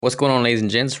What's going on, ladies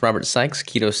and gents? Robert Sykes,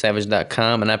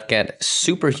 KetoSavage.com, and I've got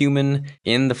superhuman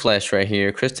in the flesh right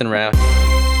here, Kristin Rowell.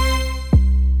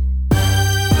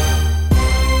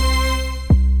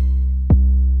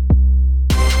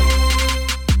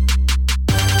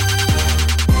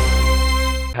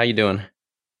 How you doing?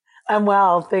 I'm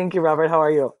well. Thank you, Robert. How are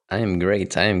you? I am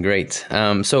great.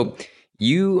 So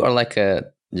you are like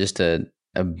just a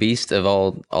beast of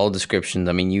all descriptions.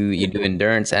 I mean, you do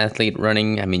endurance athlete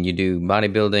running. I mean, you do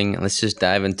bodybuilding. Let's just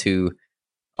dive into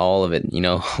all of it.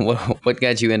 What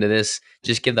got you into this?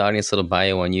 Just give the audience a little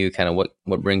bio on you, kind of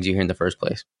what brings you here in the first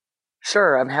place.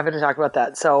 Sure. I'm happy to talk about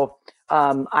that. So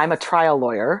I'm a trial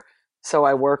lawyer. So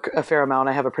I work a fair amount.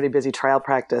 I have a pretty busy trial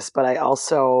practice, but I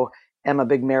also am a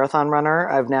big marathon runner.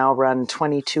 I've now run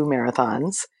 22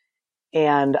 marathons.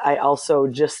 And I also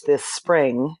just this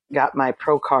spring got my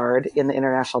pro card in the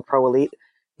International Pro Elite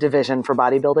division for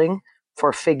bodybuilding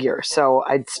for figure. So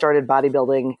I started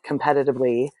bodybuilding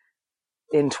competitively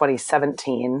in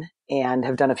 2017 and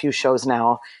have done a few shows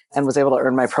now and was able to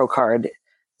earn my pro card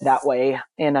that way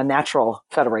in a natural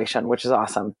federation, which is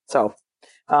awesome. So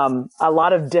a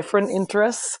lot of different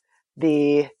interests.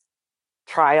 The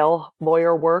trial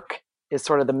lawyer work is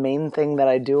sort of the main thing that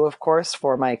I do, of course,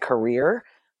 for my career.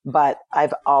 But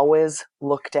I've always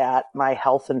looked at my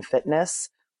health and fitness,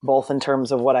 both in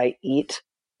terms of what I eat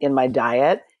in my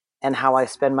diet and how I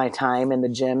spend my time in the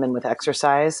gym and with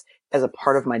exercise as a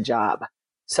part of my job.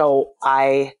 So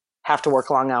I have to work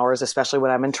long hours, especially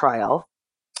when I'm in trial.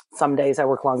 Some days I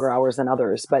work longer hours than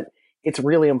others, but it's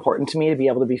really important to me to be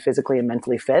able to be physically and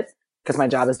mentally fit because my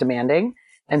job is demanding.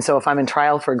 And so if I'm in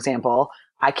trial, for example,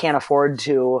 I can't afford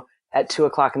to, at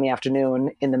 2:00 in the afternoon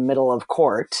in the middle of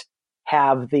court,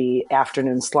 have the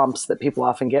afternoon slumps that people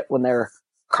often get when they're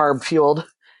carb fueled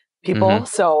people. Mm-hmm.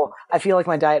 So I feel like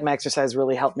my diet and my exercise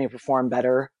really help me perform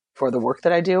better for the work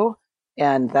that I do.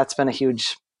 And that's been a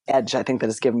huge edge, I think, that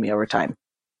has given me over time.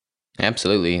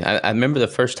 Absolutely. I remember the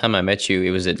first time I met you,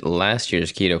 it was at last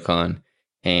year's KetoCon.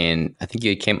 And I think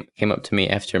you came up to me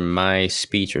after my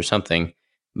speech or something.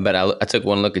 But I took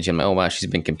one look at you and I'm like, oh, wow, she's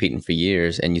been competing for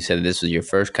years. And you said this was your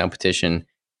first competition.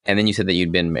 And then you said that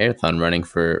you'd been marathon running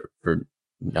for I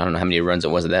don't know how many runs it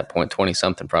was at that point, 20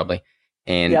 something probably.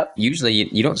 And yep. Usually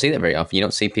you don't see that very often. You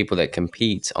don't see people that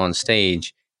compete on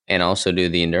stage and also do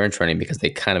the endurance running because they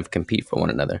kind of compete for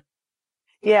one another.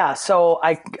 Yeah. So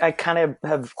I kind of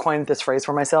have coined this phrase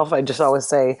for myself. I just always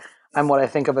say I'm what I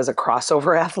think of as a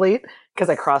crossover athlete because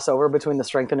I cross over between the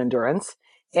strength and endurance.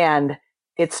 And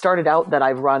it started out that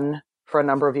I've run for a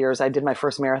number of years. I did my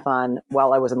first marathon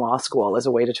while I was in law school as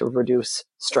a way to reduce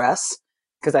stress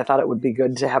because I thought it would be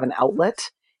good to have an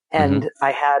outlet. And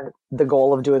I had the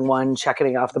goal of doing one, checking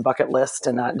it off the bucket list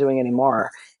and not doing any more.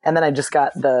 And then I just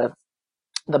got the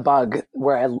bug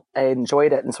where I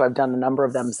enjoyed it. And so I've done a number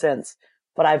of them since.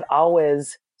 But I've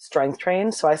always strength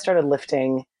trained. So I started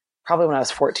lifting probably when I was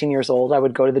 14 years old. I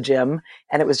would go to the gym,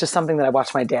 and it was just something that I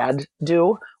watched my dad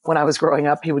do when I was growing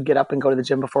up. He would get up and go to the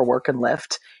gym before work and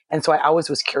lift. And so I always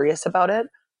was curious about it.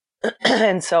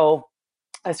 And so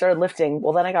I started lifting.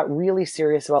 Well, then I got really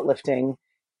serious about lifting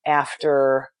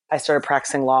after I started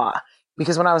practicing law.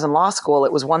 Because when I was in law school,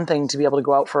 it was one thing to be able to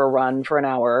go out for a run for an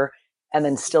hour and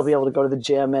then still be able to go to the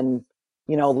gym and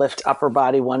lift upper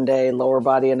body one day, lower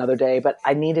body another day. But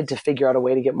I needed to figure out a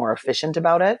way to get more efficient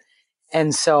about it.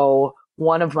 And so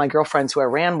one of my girlfriends who I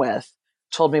ran with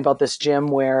told me about this gym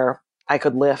where I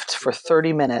could lift for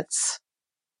 30 minutes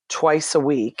twice a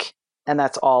week. And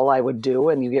that's all I would do.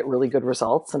 And you get really good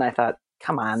results. And I thought,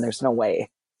 come on, there's no way.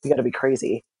 You got to be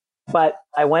crazy. But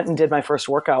I went and did my first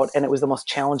workout, and it was the most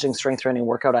challenging strength training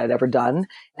workout I'd ever done.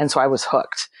 And so I was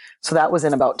hooked. So that was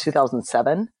in about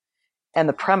 2007. And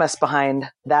the premise behind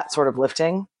that sort of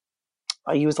lifting,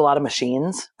 I use a lot of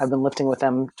machines. I've been lifting with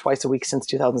them twice a week since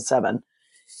 2007.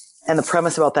 And the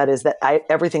premise about that is that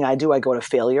everything I do, I go to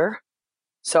failure.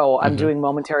 So I'm doing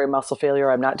momentary muscle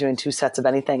failure. I'm not doing 2 sets of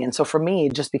anything. And so for me,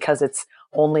 just because it's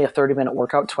only a 30-minute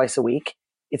workout twice a week,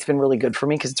 it's been really good for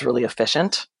me because it's really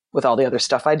efficient with all the other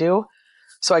stuff I do.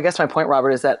 So I guess my point,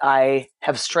 Robert, is that I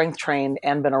have strength trained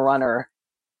and been a runner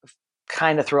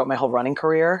kind of throughout my whole running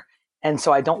career. And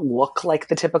so I don't look like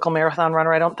the typical marathon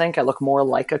runner, I don't think. I look more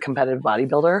like a competitive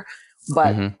bodybuilder.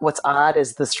 But what's odd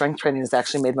is the strength training has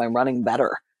actually made my running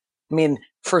better. I mean,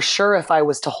 for sure, if I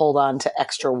was to hold on to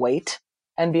extra weight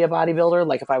and be a bodybuilder,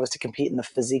 like if I was to compete in the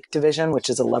physique division, which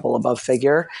is a level above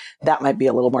figure, that might be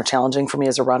a little more challenging for me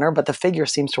as a runner. But the figure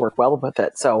seems to work well with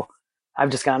it. So I've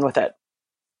just gone with it.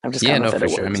 For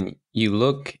sure. I mean, you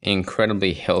look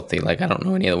incredibly healthy. Like, I don't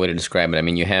know any other way to describe it. I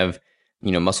mean, you have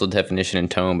muscle definition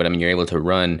and tone, but I mean, you're able to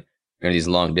run these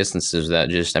long distances without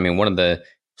just, I mean, one of the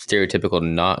stereotypical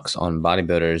knocks on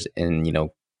bodybuilders and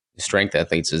strength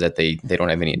athletes is that they don't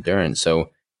have any endurance. So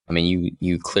I mean,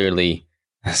 you clearly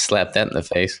slapped that in the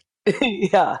face.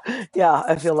 Yeah, yeah.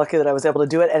 I feel lucky that I was able to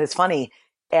do it. And it's funny,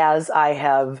 as I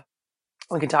have,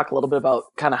 we can talk a little bit about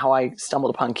kind of how I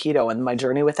stumbled upon keto and my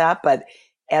journey with that. But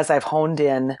as I've honed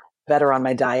in better on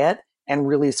my diet and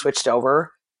really switched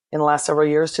over in the last several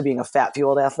years to being a fat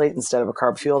fueled athlete instead of a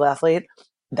carb fueled athlete,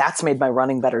 that's made my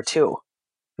running better too.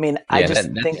 I mean, I Yeah, just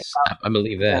think that's about, I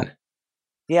believe yeah, that.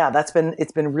 yeah,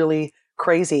 it's been really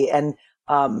crazy. And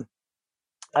um,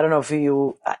 I don't know if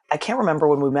I can't remember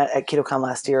when we met at KetoCon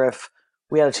last year if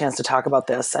we had a chance to talk about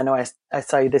this. I know I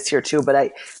saw you this year too,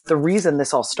 but the reason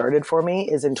this all started for me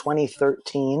is in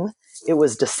 2013. It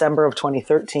was December of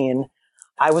 2013.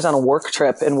 I was on a work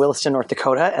trip in Williston, North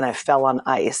Dakota, and I fell on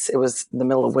ice. It was the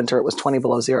middle of winter. It was 20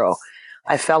 below zero.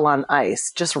 I fell on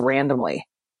ice just randomly.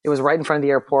 It was right in front of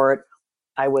the airport.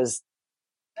 I was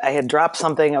I had dropped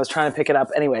something. I was trying to pick it up.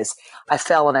 Anyways, I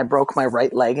fell and I broke my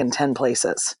right leg in 10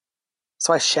 places.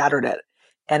 So I shattered it.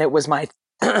 And it was my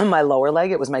my lower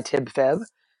leg, it was my tib fib.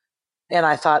 And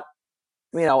I thought,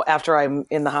 after I'm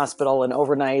in the hospital and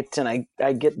overnight and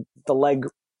I get the leg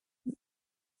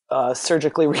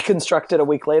surgically reconstructed a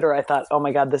week later, I thought, oh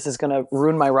my God, this is going to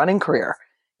ruin my running career.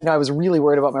 I was really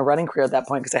worried about my running career at that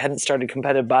point because I hadn't started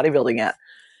competitive bodybuilding yet.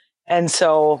 And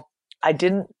so I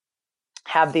didn't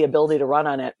have the ability to run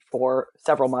on it for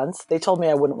several months. They told me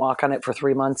I wouldn't walk on it for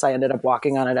 3 months. I ended up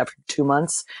walking on it after 2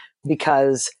 months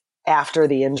because after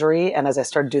the injury and as I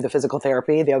started to do the physical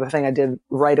therapy, the other thing I did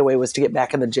right away was to get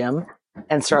back in the gym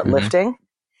and start Hmm. lifting.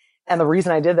 And the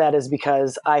reason I did that is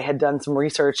because I had done some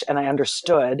research and I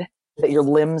understood that your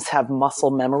limbs have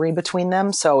muscle memory between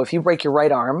them. So if you break your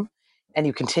right arm and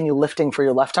you continue lifting for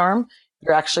your left arm,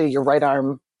 your right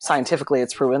arm, scientifically,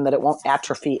 it's proven that it won't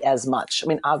atrophy as much. I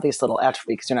mean, obviously it'll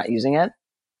atrophy because you're not using it.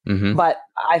 Hmm. But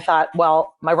I thought,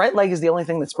 well, my right leg is the only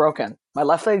thing that's broken. My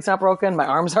left leg's not broken. My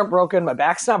arms aren't broken. My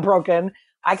back's not broken.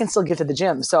 I can still get to the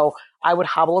gym. So I would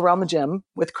hobble around the gym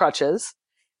with crutches.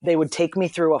 They would take me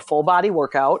through a full body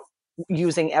workout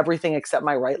using everything except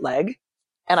my right leg.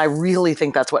 And I really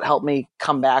think that's what helped me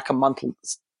come back a month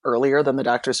earlier than the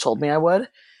doctors told me I would.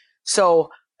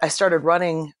 So I started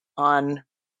running on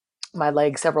my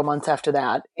leg several months after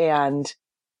that. And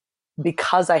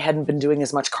because I hadn't been doing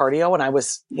as much cardio, and I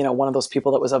was, one of those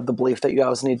people that was of the belief that you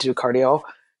always need to do cardio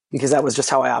because that was just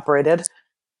how I operated.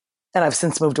 And I've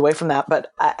since moved away from that,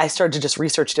 but I started to just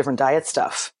research different diet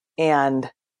stuff. And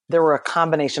there were a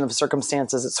combination of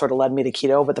circumstances that sort of led me to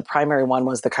keto, but the primary one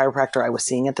was the chiropractor I was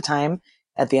seeing at the time,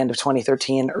 at the end of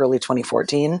 2013, early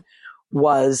 2014,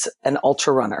 was an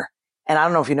ultra runner. And I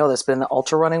don't know if you know this, but in the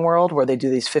ultra running world where they do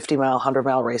these 50-mile,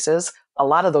 100-mile races, a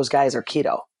lot of those guys are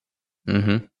keto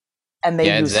Hmm. and they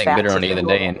Yeah, I had use Zach fat Bitter to on the other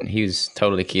fuel. day, and he was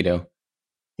totally keto.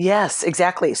 Yes,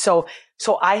 exactly. So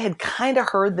I had kind of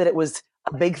heard that it was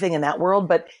a big thing in that world,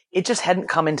 but it just hadn't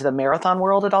come into the marathon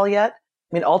world at all yet.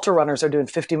 I mean, ultra runners are doing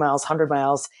 50 miles, 100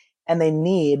 miles, and they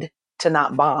need to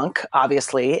not bonk,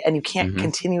 obviously, and you can't Hmm.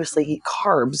 continuously eat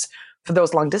carbs for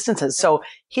those long distances. So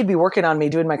he'd be working on me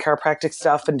doing my chiropractic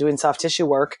stuff and doing soft tissue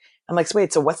work. I'm like,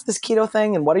 wait, so what's this keto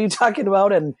thing? And what are you talking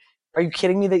about? And are you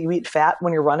kidding me that you eat fat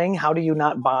when you're running? How do you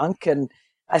not bonk? And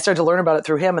I started to learn about it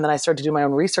through him. And then I started to do my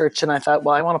own research. And I thought,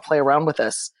 well, I want to play around with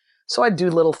this. So I'd do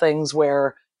little things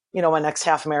where, my next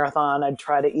half marathon, I'd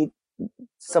try to eat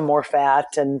some more fat.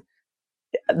 And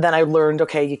then I learned,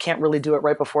 okay, you can't really do it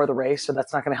right before the race. So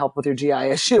that's not going to help with your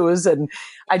GI issues. And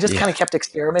I just kind Yeah. of kept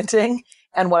experimenting.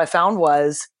 And what I found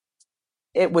was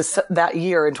it was that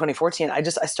year in 2014, I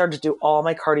started to do all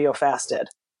my cardio fasted.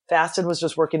 Fasted was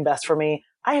just working best for me.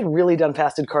 I had really done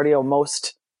fasted cardio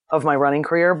most of my running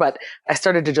career, but I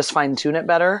started to just fine tune it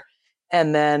better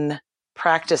and then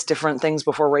practice different things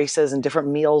before races and different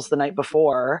meals the night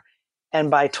before. And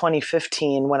by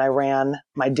 2015, when I ran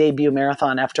my debut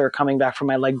marathon after coming back from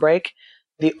my leg break,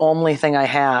 the only thing I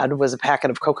had was a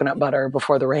packet of coconut butter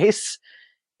before the race.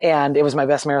 And it was my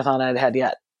best marathon I'd had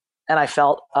yet. And I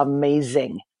felt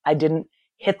amazing. I didn't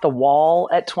hit the wall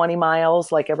at 20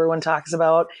 miles like everyone talks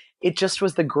about. It just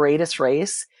was the greatest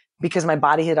race because my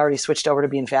body had already switched over to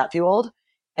being fat fueled.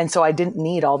 And so I didn't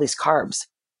need all these carbs.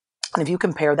 And if you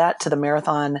compare that to the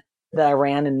marathon that I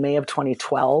ran in May of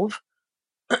 2012,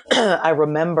 I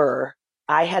remember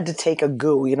I had to take a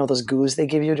goo, those goos they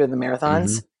give you during the Hmm.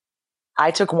 marathons.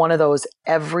 I took one of those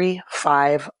every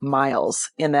 5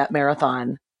 miles in that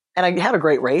marathon. And I had a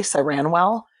great race. I ran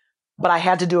well, but I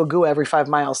had to do a goo every 5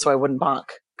 miles so I wouldn't bonk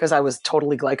because I was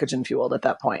totally glycogen fueled at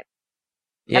that point.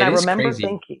 Yeah, And it I is remember crazy.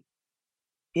 thinking,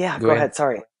 yeah, Go go ahead. ahead.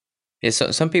 Sorry. Yeah,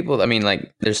 so some people, I mean,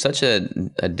 like, there's such a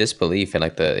disbelief in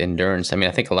like the endurance. I mean,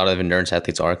 I think a lot of endurance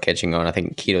athletes are catching on. I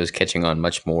think keto is catching on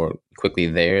much more quickly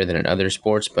there than in other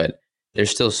sports, but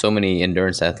there's still so many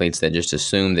endurance athletes that just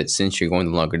assume that since you're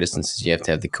going the longer distances, you have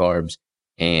to have the carbs.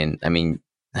 And I mean,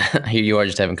 here you are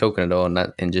just having coconut oil and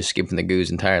not and just skipping the goos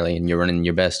entirely, and you're running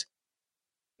your best.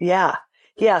 Yeah.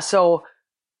 Yeah. So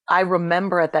I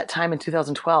remember at that time in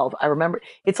 2012, I remember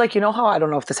it's like, you know how I don't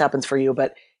know if this happens for you,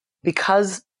 but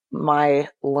because my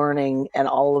learning and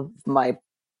all of my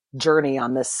journey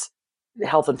on this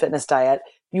health and fitness diet,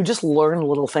 you just learn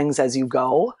little things as you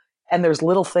go. And there's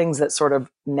little things that sort of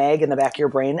nag in the back of your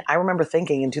brain. I remember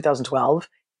thinking in 2012,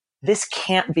 this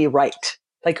can't be right.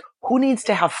 Like, who needs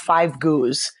to have 5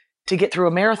 goos to get through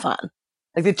a marathon?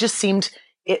 Like, it just seemed,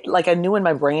 it like I knew in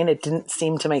my brain it didn't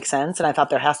seem to make sense. And I thought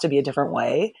there has to be a different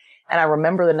way. And I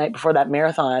remember the night before that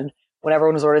marathon, when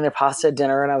everyone was ordering their pasta at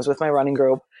dinner and I was with my running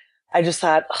group, I just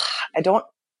thought, I don't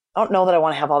know that I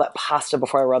want to have all that pasta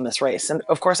before I run this race. And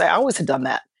of course, I always had done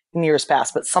that in years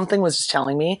past, but something was just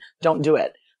telling me, don't do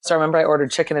it. So I remember I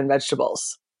ordered chicken and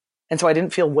vegetables. And so I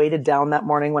didn't feel weighted down that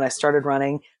morning when I started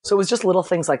running. So it was just little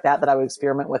things like that that I would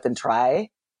experiment with and try.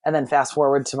 And then fast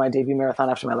forward to my debut marathon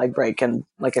after my leg break. And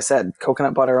like I said,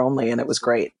 coconut butter only. And it was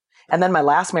great. And then my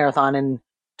last marathon in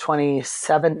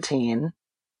 2017,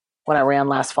 when I ran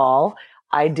last fall,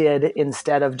 I did,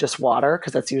 instead of just water,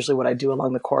 because that's usually what I do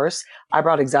along the course, I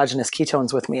brought exogenous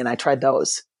ketones with me and I tried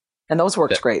those. And those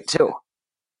worked That great too.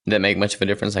 that make much of a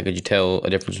difference. Like, could you tell a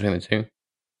difference between the two?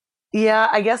 Yeah,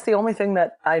 I guess the only thing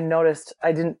that I noticed,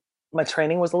 my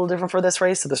training was a little different for this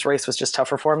race. So this race was just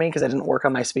tougher for me because I didn't work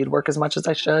on my speed work as much as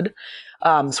I should.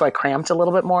 So I cramped a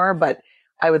little bit more, but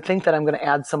I would think that I'm going to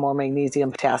add some more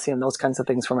magnesium, potassium, those kinds of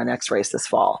things for my next race this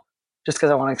fall, just because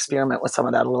I want to experiment with some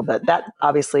of that a little bit. That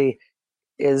obviously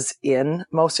is in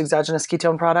most exogenous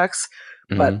ketone products,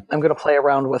 but Hmm. I'm going to play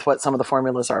around with what some of the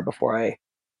formulas are before I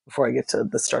get to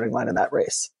the starting line of that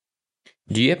race.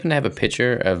 Do you happen to have a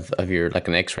picture of your like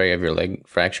an X-ray of your leg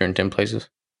fracture in 10 places?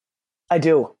 I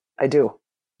do. I do.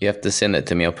 You have to send that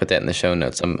to me. I'll put that in the show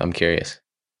notes. I'm curious.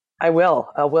 I will.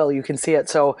 I will. You can see it.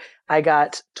 So I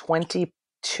got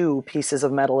 22 pieces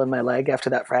of metal in my leg after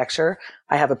that fracture.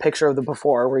 I have a picture of the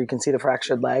before where you can see the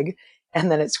fractured leg. And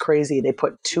then it's crazy. They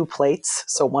put 2 plates.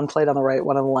 So one plate on the right,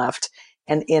 one on the left.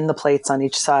 And in the plates on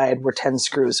each side were 10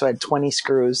 screws. So I had 20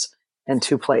 screws and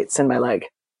 2 plates in my leg.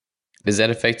 Does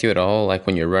that affect you at all? Like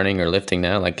when you're running or lifting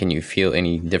now? Like, can you feel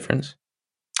any difference?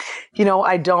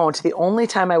 I don't. The only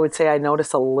time I would say I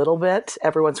notice a little bit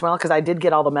every once in a while, because I did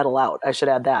get all the metal out. I should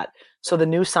add that. So the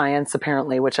new science,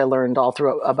 apparently, which I learned all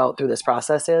through this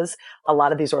process, is a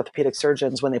lot of these orthopedic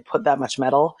surgeons, when they put that much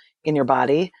metal in your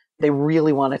body, they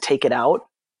really want to take it out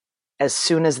as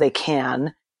soon as they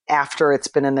can after it's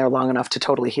been in there long enough to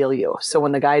totally heal you. So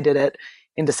when the guy did it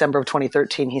in December of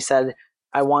 2013, he said,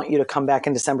 I want you to come back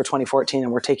in December 2014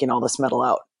 and we're taking all this metal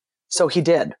out. So he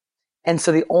did. And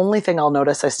so the only thing I'll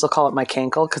notice, I still call it my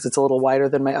cankle because it's a little wider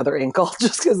than my other ankle,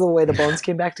 just because of the way the bones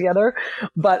came back together.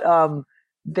 But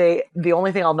the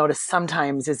only thing I'll notice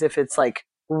sometimes is if it's like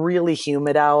really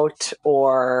humid out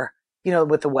or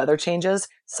with the weather changes,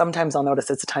 sometimes I'll notice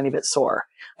it's a tiny bit sore.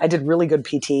 I did really good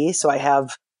PT, so I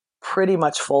have pretty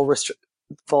much full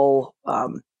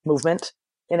movement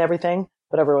in everything.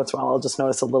 But every once in a while, I'll just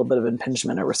notice a little bit of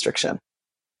impingement or restriction.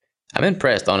 I'm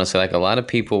impressed, honestly. Like a lot of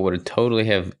people would totally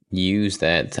have used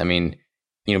that. I mean,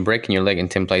 breaking your leg in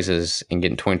 10 places and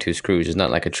getting 22 screws is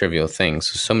not like a trivial thing.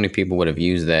 So many people would have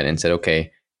used that and said,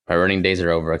 okay, my running days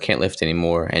are over. I can't lift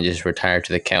anymore and just retire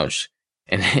to the couch.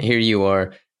 And here you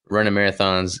are running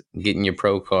marathons, getting your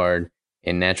pro card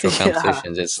in natural Yeah.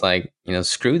 competitions. It's like,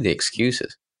 screw the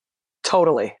excuses.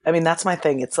 Totally. I mean, that's my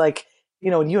thing. It's like,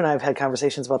 you and I have had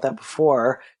conversations about that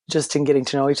before, just in getting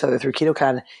to know each other through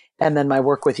KetoCon and then my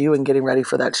work with you and getting ready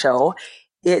for that show.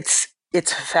 It's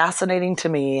fascinating to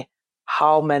me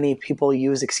how many people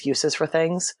use excuses for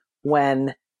things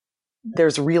when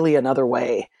there's really another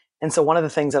way. And so one of the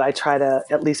things that I try to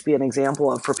at least be an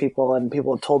example of for people, and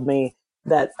people have told me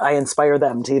that I inspire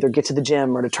them to either get to the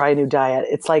gym or to try a new diet.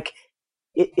 It's like,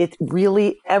 it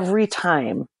really, every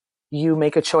time you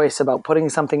make a choice about putting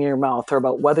something in your mouth or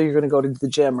about whether you're going to go to the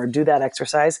gym or do that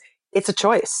exercise, it's a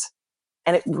choice.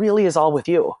 And it really is all with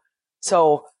you.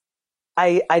 So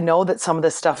I know that some of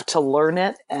this stuff, to learn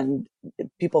it, and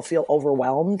people feel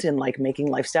overwhelmed in like making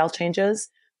lifestyle changes,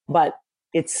 but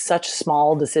it's such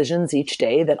small decisions each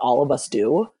day that all of us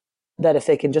do, that if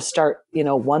they can just start,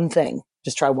 one thing,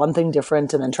 just try one thing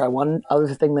different and then try one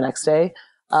other thing the next day.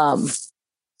 Um,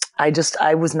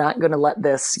 I was not going to let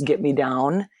this get me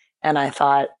down. And I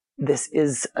thought, this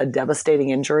is a devastating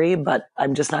injury, but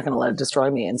I'm just not going to let it destroy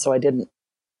me. And so I didn't.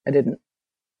 I didn't.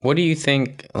 What do you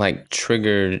think like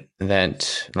triggered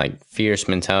that like fierce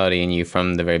mentality in you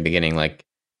from the very beginning? Like,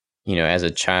 as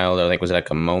a child, or like was it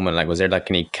like a moment? Like was there like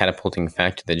any catapulting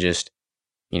factor that just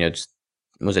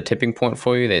was a tipping point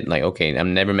for you that like, okay,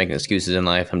 I'm never making excuses in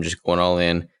life. I'm just going all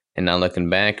in and not looking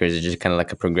back, or is it just kind of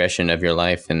like a progression of your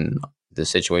life and the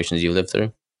situations you lived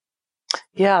through?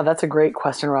 Yeah, that's a great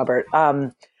question, Robert.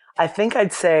 I think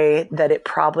I'd say that it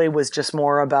probably was just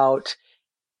more about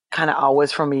kind of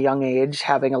always from a young age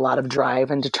having a lot of drive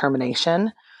and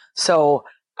determination. So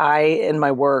I, in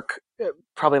my work,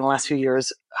 probably in the last few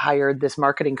years, hired this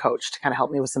marketing coach to kind of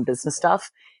help me with some business stuff.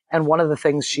 And one of the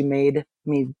things she made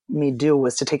me do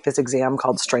was to take this exam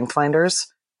called Strength Finders.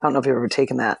 I don't know if you've ever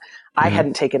taken that. I Hmm.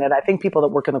 hadn't taken it. I think people that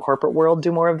work in the corporate world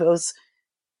do more of those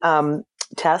um,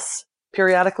 tests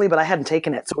periodically, but I hadn't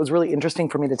taken it. So it was really interesting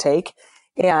for me to take.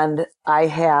 And I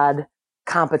had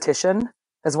competition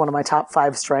as one of my top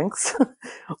 5 strengths,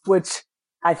 which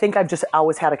I think I've just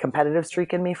always had a competitive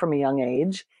streak in me from a young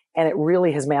age. And it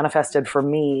really has manifested for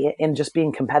me in just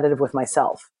being competitive with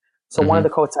myself. So one of the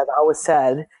Hmm. quotes I've always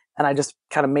said, and I just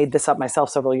kind of made this up myself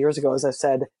several years ago, is I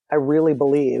said, I really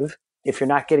believe if you're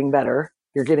not getting better,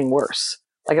 you're getting worse.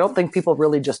 Like, I don't think people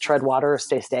really just tread water or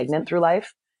stay stagnant through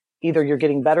life. Either you're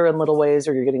getting better in little ways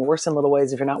or you're getting worse in little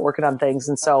ways if you're not working on things.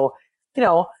 And so, you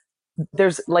know,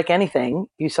 there's like anything,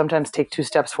 you sometimes take 2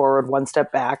 steps forward, 1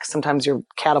 step back. Sometimes you're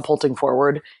catapulting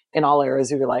forward in all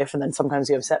areas of your life, and then sometimes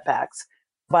you have setbacks.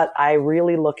 But I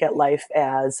really look at life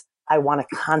as I want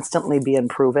to constantly be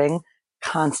improving,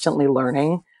 constantly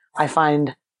learning. I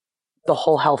find the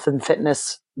whole health and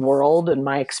fitness world and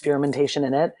my experimentation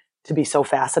in it to be so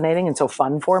fascinating and so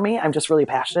fun for me. I'm just really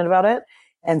passionate about it.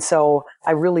 And so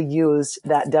I really used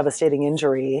that devastating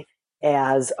injury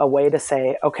as a way to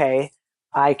say, okay,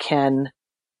 I can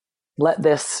let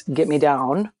this get me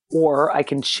down, or I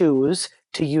can choose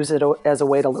to use it as a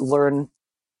way to learn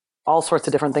all sorts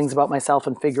of different things about myself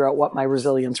and figure out what my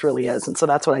resilience really is. And so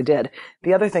that's what I did.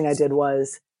 The other thing I did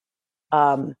was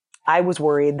um, I was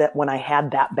worried that when I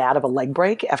had that bad of a leg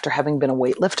break after having been a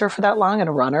weightlifter for that long and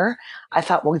a runner, I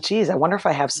thought, well, geez, I wonder if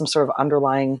I have some sort of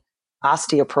underlying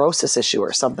osteoporosis issue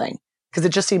or something. Because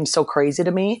it just seems so crazy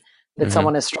to me that Hmm.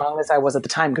 someone as strong as I was at the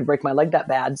time could break my leg that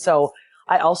bad. So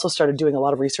I also started doing a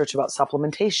lot of research about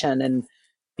supplementation and,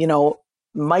 you know,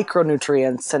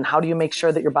 micronutrients and how do you make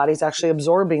sure that your body's actually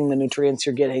absorbing the nutrients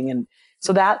you're getting. And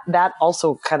so that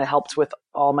also kind of helped with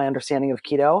all my understanding of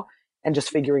keto and just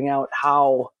figuring out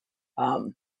how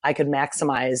I could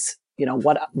maximize,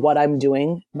 what I'm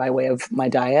doing by way of my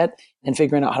diet and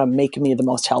figuring out how to make me the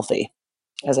most healthy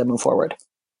as I move forward.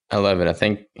 I love it. I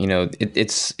think,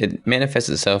 it manifests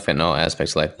itself in all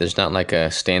aspects of life. There's not like a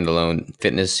standalone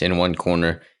fitness in one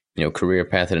corner, career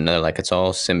path in another. Like it's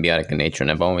all symbiotic in nature.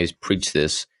 And I've always preached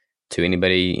this to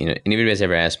anybody, anybody that's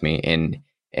ever asked me,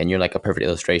 and you're like a perfect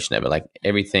illustration of it. Like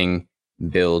everything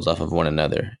builds off of one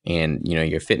another. And,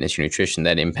 your fitness, your nutrition,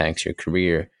 that impacts your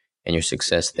career and your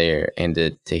success there. And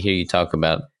to hear you talk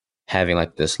about having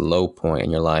like this low point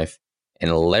in your life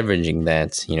and leveraging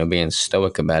that, being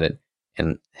stoic about it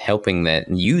and helping that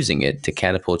and using it to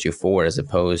catapult you forward as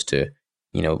opposed to,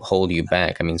 hold you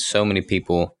back. I mean, so many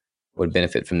people would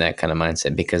benefit from that kind of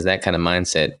mindset because that kind of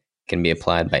mindset can be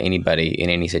applied by anybody in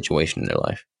any situation in their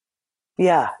life.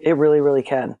 Yeah, it really, really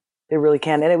can. It really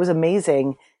can. And it was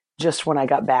amazing just when I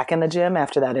got back in the gym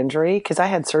after that injury, because I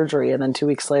had surgery and then 2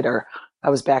 weeks later, I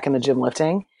was back in the gym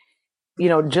lifting.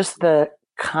 Just the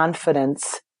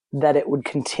confidence that it would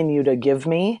continue to give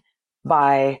me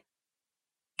by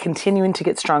continuing to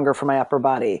get stronger for my upper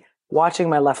body, watching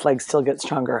my left leg still get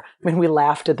stronger. I mean, we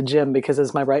laughed at the gym because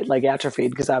as my right leg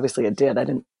atrophied, because obviously it did. I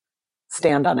didn't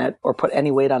stand on it or put any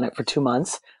weight on it for 2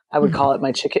 months. I would Hmm. call it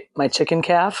my chicken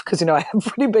calf because I have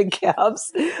pretty big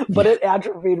calves, but Yeah. it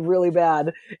atrophied really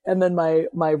bad. And then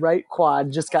my right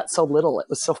quad just got so little. It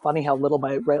was so funny how little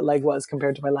my right leg was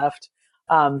compared to my left.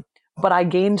 But I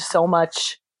gained so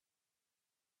much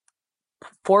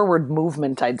forward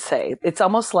movement. I'd say it's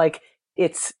almost like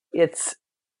it's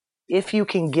if you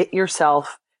can get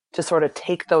yourself to sort of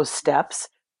take those steps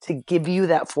to give you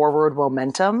that forward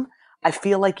momentum, I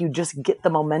feel like you just get the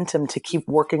momentum to keep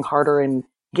working harder and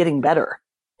getting better.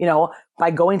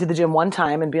 By going to the gym one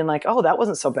time and being like, oh, that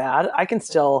wasn't so bad. I can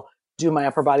still do my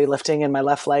upper body lifting and my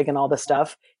left leg and all this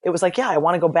stuff. It was like, yeah, I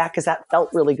want to go back because that felt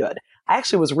really good. I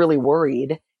actually was really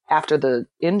worried after the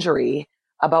injury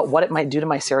about what it might do to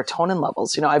my serotonin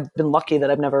levels. I've been lucky that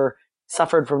I've never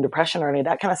suffered from depression or any of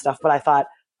that kind of stuff, but I thought,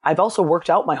 I've also worked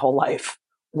out my whole life.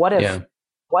 What if Yeah.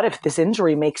 what if this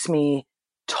injury makes me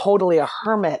totally a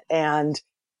hermit and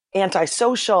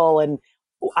antisocial, and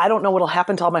I don't know what'll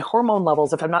happen to all my hormone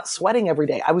levels if I'm not sweating every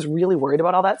day. I was really worried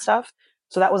about all that stuff.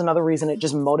 So that was another reason it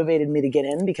just motivated me to get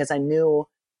in, because I knew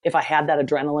if I had that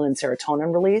adrenaline and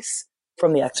serotonin release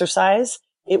from the exercise,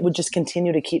 it would just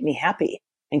continue to keep me happy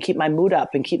and keep my mood up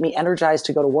and keep me energized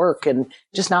to go to work and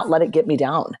just not let it get me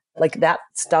down. Like that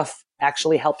stuff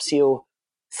actually helps you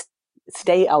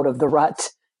stay out of the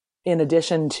rut in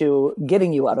addition to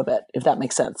getting you out of it, if that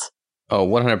makes sense. Oh,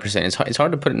 100%. It's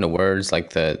hard to put into words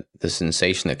like the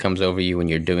sensation that comes over you when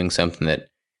you're doing something that,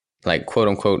 like, quote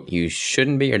unquote, you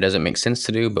shouldn't be or doesn't make sense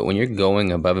to do. But when you're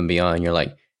going above and beyond, you're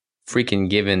like freaking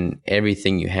giving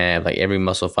everything you have, like every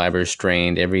muscle fiber is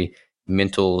strained, every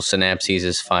mental synapses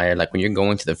is fired. Like when you're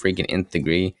going to the freaking nth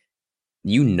degree,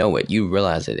 you know it, you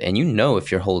realize it, and you know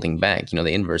if you're holding back,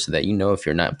 the inverse of that, if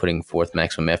you're not putting forth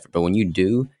maximum effort. But when you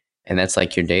do, and that's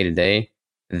like your day to day,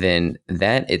 then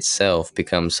that itself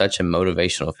becomes such a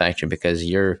motivational factor because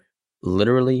you're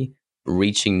literally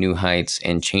reaching new heights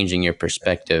and changing your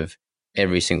perspective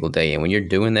every single day. And when you're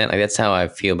doing that, like that's how I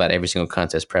feel about every single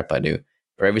contest prep I do,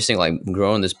 or every single, like,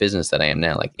 growing this business that I am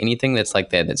now. Like anything that's like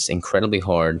that, that's incredibly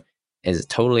hard, is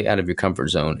totally out of your comfort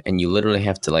zone, and you literally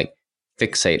have to like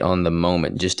fixate on the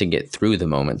moment just to get through the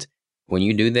moment. When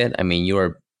you do that, I mean, you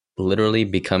are literally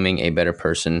becoming a better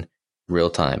person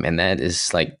real time. And that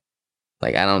is like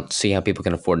I don't see how people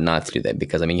can afford not to do that,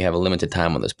 because I mean, you have a limited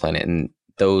time on this planet, and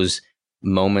those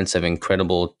moments of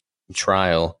incredible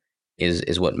trial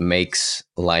is what makes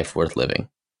life worth living.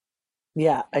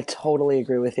 Yeah, I totally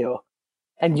agree with you.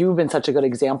 And you've been such a good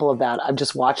example of that. I've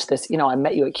just watched this. I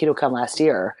met you at KetoCon last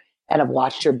year, and I've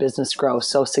watched your business grow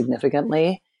so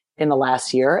significantly in the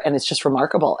last year. And it's just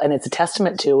remarkable. And it's a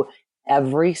testament to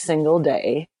every single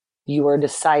day you are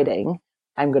deciding,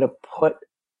 I'm going to put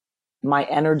my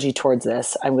energy towards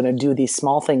this. I'm going to do these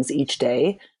small things each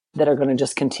day that are going to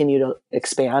just continue to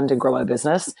expand and grow my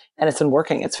business. And it's been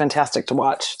working. It's fantastic to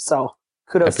watch. So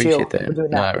I kudos to you appreciate for that.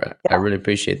 doing No, that. I Yeah. really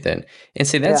appreciate that. And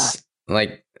see, Yeah. that's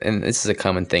like, and this is a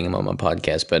common thing on my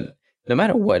podcast, but no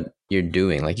matter what you're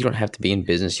doing, like, you don't have to be in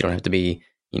business, you don't have to be,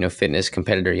 fitness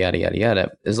competitor, yada, yada,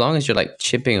 yada. As long as you're like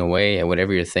chipping away at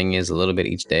whatever your thing is a little bit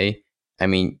each day, I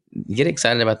mean, get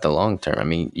excited about the long term. I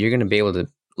mean, you're going to be able to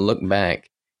look back,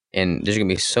 and there's going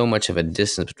to be so much of a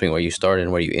distance between where you started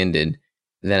and where you ended.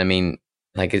 That, I mean,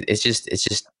 like, it's just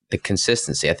the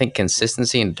consistency. I think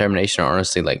consistency and determination are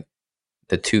honestly like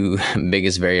the two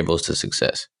biggest variables to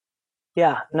success.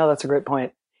 Yeah. No, that's a great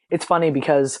point. It's funny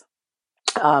because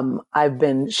I've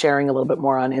been sharing a little bit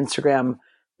more on Instagram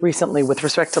recently with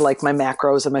respect to like my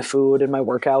macros and my food and my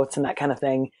workouts and that kind of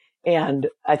thing. And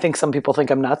I think some people think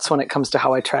I'm nuts when it comes to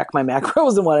how I track my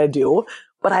macros and what I do.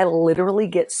 But I literally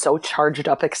get so charged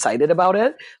up, excited about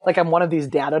it. Like I'm one of these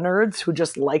data nerds who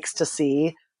just likes to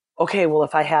see, okay, well,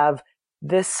 if I have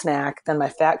this snack, then my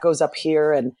fat goes up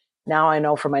here. And now I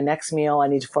know for my next meal, I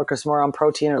need to focus more on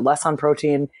protein or less on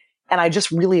protein. And I just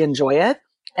really enjoy it.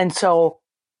 And so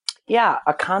yeah,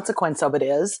 a consequence of it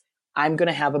is I'm going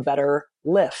to have a better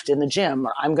lift in the gym,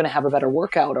 or I'm going to have a better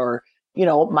workout, or,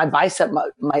 my bicep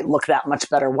might look that much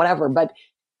better, whatever. But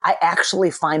I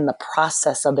actually find the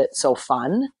process of it so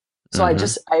fun. So I Hmm.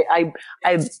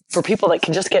 just, for people that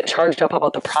can just get charged up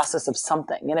about the process of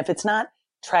something. And if it's not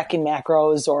tracking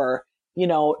macros or,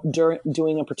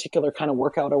 doing a particular kind of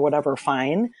workout or whatever,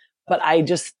 fine. But I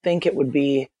just think it would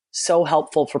be so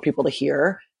helpful for people to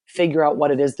hear, figure out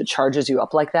what it is that charges you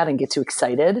up like that and gets you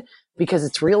excited. Because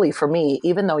it's really, for me,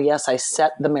 even though, yes, I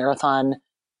set the marathon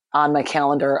on my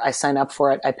calendar, I sign up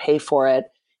for it, I pay for it,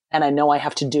 and I know I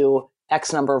have to do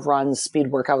X number of runs, speed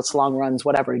workouts, long runs,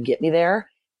 whatever to get me there.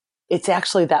 It's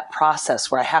actually that process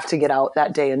where I have to get out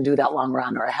that day and do that long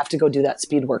run, or I have to go do that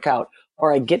speed workout,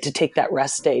 or I get to take that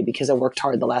rest day because I worked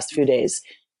hard the last few days.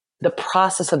 The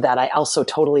process of that I also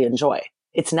totally enjoy.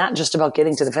 It's not just about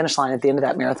getting to the finish line at the end of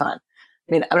that marathon.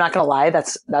 I mean, I'm not going to lie.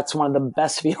 That's one of the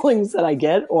best feelings that I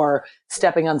get, or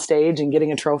stepping on stage and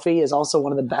getting a trophy is also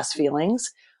one of the best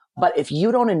feelings. But if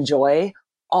you don't enjoy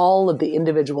all of the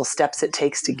individual steps it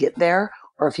takes to get there,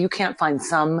 or if you can't find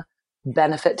some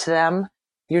benefit to them,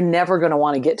 you're never going to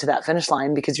want to get to that finish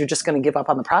line because you're just going to give up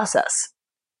on the process.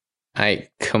 I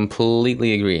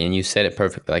completely agree. And you said it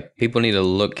perfectly. Like, people need to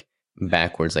look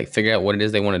backwards, like figure out what it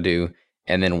is they want to do,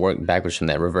 and then work backwards from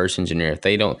that, reverse engineer. If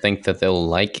they don't think that they'll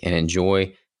like and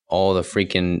enjoy all the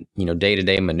freaking, day to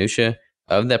day minutia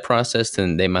of that process,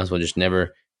 then they might as well just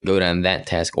never go down that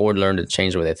task or learn to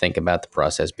change the way they think about the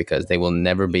process, because they will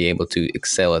never be able to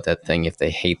excel at that thing if they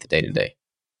hate the day to day.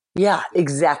 Yeah,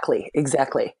 exactly.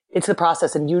 Exactly. It's the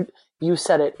process. And you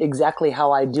said it exactly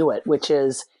how I do it, which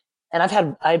is And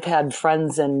I've had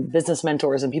friends and business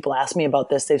mentors and people ask me about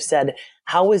this. They've said,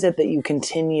 how is it that you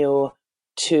continue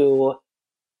to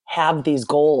have these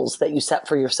goals that you set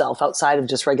for yourself outside of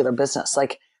just regular business?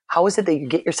 Like, how is it that you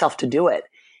get yourself to do it?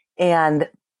 And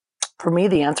for me,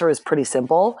 the answer is pretty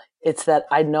simple. It's that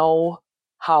I know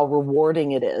how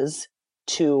rewarding it is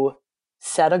to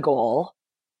set a goal,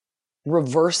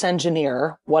 reverse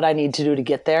engineer what I need to do to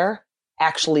get there,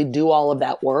 actually do all of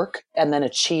that work, and then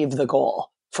achieve the goal.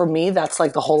 For me, that's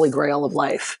like the holy grail of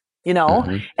life, you know? Hmm.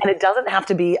 And it doesn't have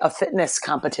to be a fitness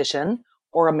competition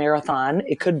or a marathon.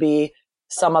 It could be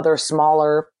some other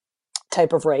smaller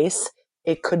type of race.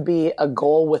 It could be a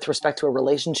goal with respect to a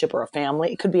relationship or a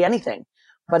family. It could be anything.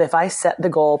 But if I set the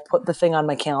goal, put the thing on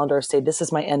my calendar, say, this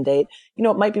is my end date, you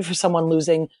know, it might be for someone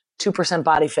losing 2%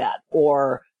 body fat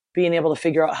or being able to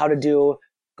figure out how to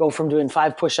go from doing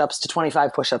 5 push-ups to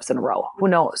 25 push-ups in a row. Who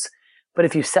knows? But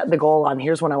if you set the goal on,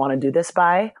 here's when I want to do this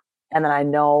by, and then I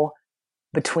know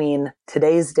between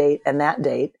today's date and that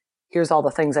date, here's all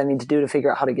the things I need to do to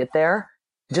figure out how to get there.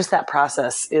 Just that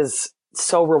process is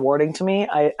so rewarding to me.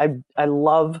 I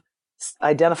love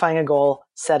identifying a goal,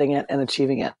 setting it, and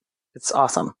achieving it. It's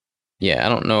awesome. Yeah, I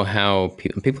don't know how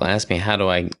people ask me how do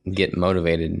I get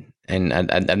motivated, and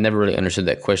I've never really understood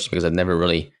that question because I've never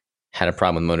really had a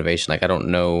problem with motivation. Like I don't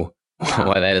know Yeah.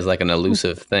 why that is like an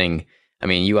elusive thing. I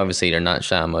mean, you obviously are not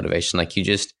shy on motivation. Like you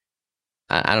just,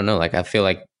 I don't know. Like I feel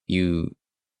like you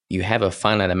have a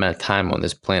finite amount of time on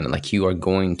this planet. Like you are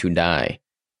going to die.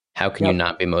 How can you Yep.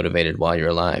 not be motivated while you're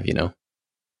alive? You know?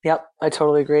 Yep. I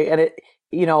totally agree. And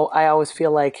I always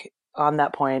feel like on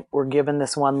that point, we're given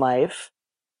this one life.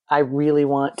 I really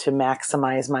want to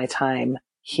maximize my time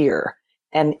here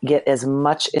and get as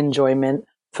much enjoyment,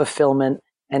 fulfillment,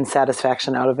 and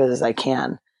satisfaction out of it as I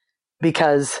can.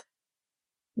 Because,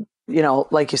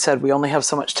 like you said, we only have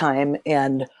so much time.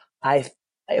 And I,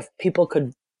 if people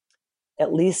could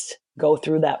at least go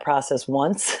through that process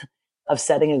once of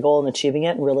setting a goal and achieving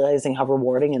it and realizing how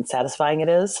rewarding and satisfying it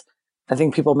is, I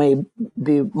think people may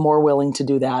be more willing to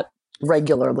do that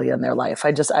regularly in their life.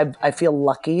 I feel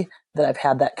lucky that I've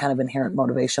had that kind of inherent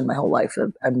motivation my whole life.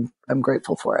 I'm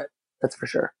grateful for it. That's for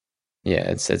sure. Yeah.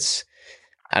 It's.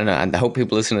 I don't know. I hope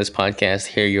people listen to this podcast,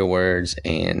 hear your words,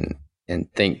 and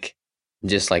think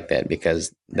just like that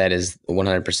because that is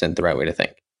 100% the right way to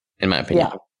think, in my opinion.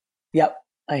 Yeah. Yep.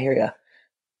 I hear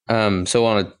you. So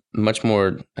on a much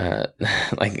more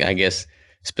like I guess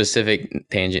specific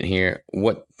tangent here,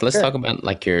 what let's Sure. talk about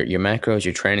like your macros,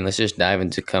 your training. Let's just dive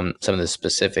into some of the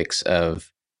specifics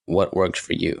of what works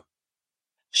for you.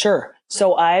 Sure.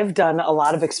 So I've done a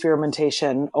lot of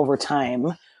experimentation over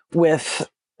time with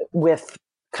with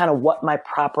kind of what my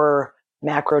proper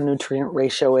macronutrient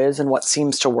ratio is and what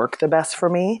seems to work the best for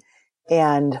me.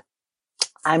 And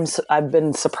I've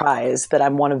been surprised that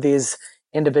I'm one of these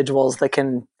individuals that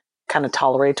can kind of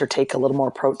tolerate or take a little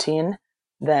more protein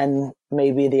than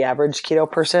maybe the average keto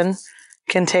person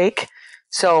can take.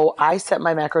 So I set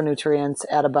my macronutrients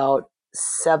at about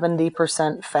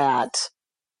 70% fat,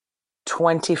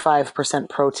 25%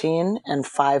 protein, and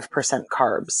 5%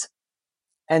 carbs.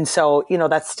 And so,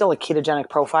 that's still a ketogenic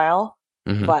profile,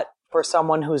 Hmm. but for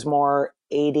someone who's more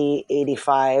 80,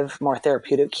 85, more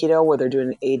therapeutic keto, where they're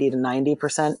doing 80 to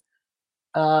 90%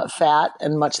 fat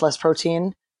and much less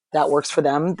protein, that works for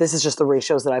them. This is just the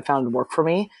ratios that I found work for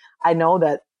me. I know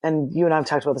that, and you and I have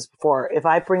talked about this before, if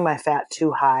I bring my fat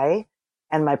too high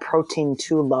and my protein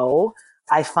too low,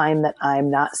 I find that I'm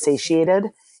not satiated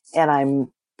and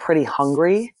I'm pretty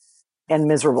hungry and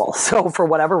miserable. So for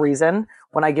whatever reason,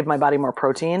 when I give my body more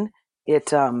protein,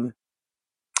 it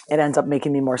ends up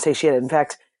making me more satiated. In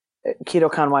fact,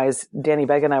 KetoCon wise, Danny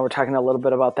Begg and I were talking a little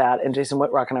bit about that, and Jason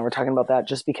Whitrock and I were talking about that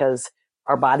just because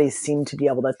our bodies seem to be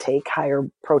able to take higher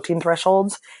protein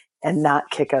thresholds and not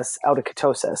kick us out of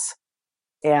ketosis.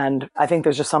 And I think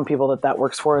there's just some people that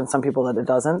works for and some people that it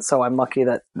doesn't. So I'm lucky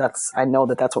that I know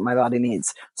that that's what my body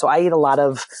needs. So I eat a lot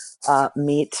of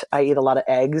meat. I eat a lot of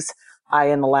eggs.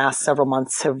 In the last several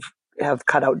months, have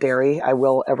cut out dairy. I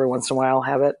will every once in a while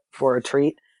have it for a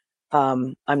treat.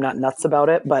 I'm not nuts about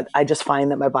it, but I just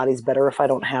find that my body's better if I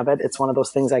don't have it. It's one of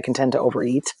those things I can tend to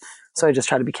overeat. So I just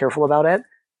try to be careful about it.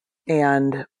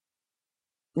 And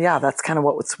yeah, that's kind of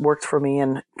what's worked for me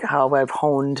and how I've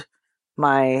honed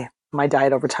my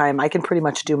diet over time. I can pretty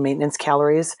much do maintenance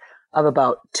calories of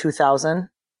about 2,000,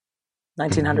 Hmm.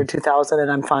 1,900, 2,000,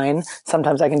 and I'm fine.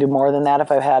 Sometimes I can do more than that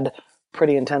if I've had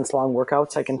pretty intense long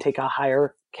workouts. I can take a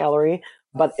higher calorie.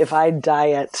 But if I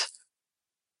diet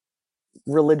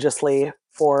religiously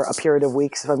for a period of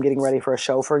weeks, if I'm getting ready for a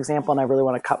show, for example, and I really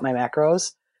want to cut my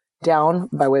macros down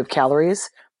by way of calories,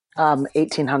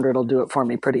 1,800 will do it for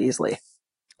me pretty easily.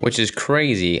 which is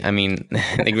crazy. I mean,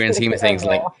 in the grand scheme of I things,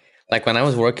 know. like when I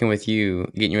was working with you,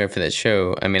 getting you ready for that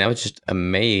show, I mean, I was just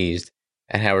amazed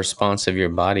at how responsive your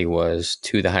body was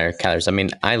to the higher calories. I mean,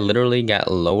 I literally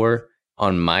got lower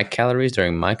on my calories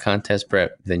during my contest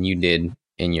prep than you did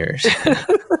in yours.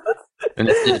 And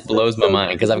that just blows my So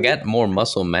mind because I've crazy. got more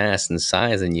muscle mass and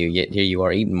size than you, yet here you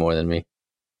are eating more than me.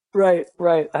 Right,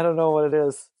 right. I don't know what it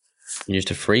is. You're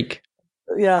just a freak.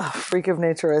 Yeah, freak of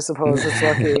nature, I suppose. It's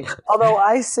lucky. Although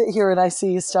I sit here and I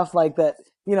see stuff like that,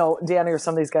 Danny or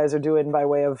some of these guys are doing by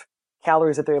way of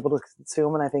calories that they're able to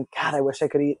consume. And I think, God, I wish I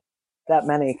could eat that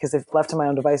many because if left to my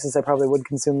own devices, I probably would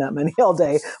consume that many all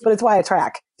day. But it's why I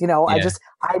track. Yeah.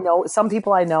 I know some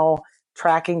people I know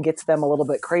tracking gets them a little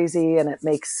bit crazy and it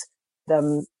makes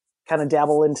them kind of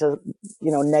dabble into,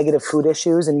 negative food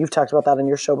issues. And you've talked about that on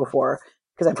your show before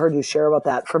because I've heard you share about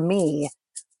that. For me,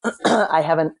 I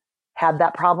haven't had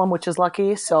that problem, which is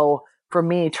lucky. So for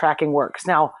me, tracking works.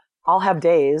 Now, I'll have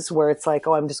days where it's like,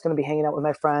 oh, I'm just going to be hanging out with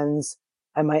my friends.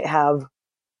 I might have,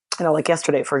 like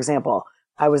yesterday, for example,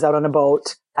 I was out on a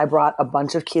boat. I brought a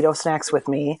bunch of keto snacks with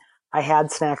me. I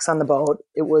had snacks on the boat.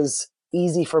 It was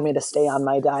easy for me to stay on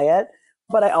my diet,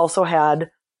 but I also had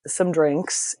some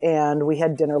drinks and we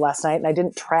had dinner last night and I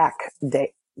didn't track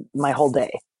my whole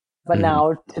day. But Hmm.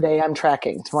 now today I'm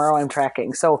tracking. Tomorrow I'm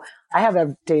tracking. So I have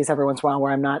days every once in a while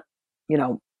where I'm not,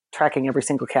 tracking every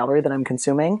single calorie that I'm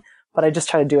consuming, but I just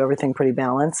try to do everything pretty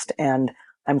balanced and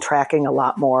I'm tracking a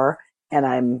lot more and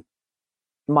I'm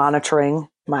monitoring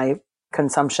my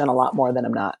consumption a lot more than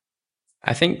I'm not.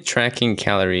 I think tracking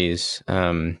calories, it's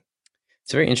a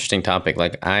very interesting topic.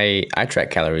 Like I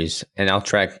track calories and I'll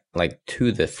track like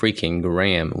to the freaking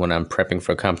gram when I'm prepping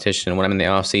for a competition. When I'm in the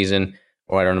off season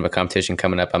or I don't have a competition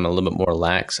coming up, I'm a little bit more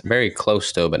lax. Very close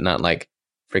still, but not like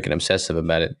freaking obsessive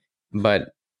about it. But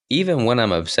even when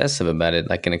I'm obsessive about it,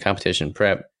 like in a competition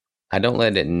prep, I don't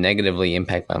let it negatively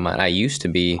impact my mind. I used to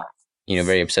be,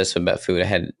 very obsessive about food. I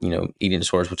had, eating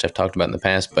disorders, which I've talked about in the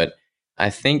past, but I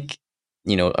think,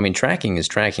 I mean, tracking is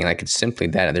tracking. Like it's simply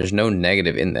that. There's no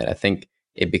negative in that. I think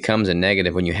it becomes a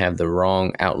negative when you have the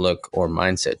wrong outlook or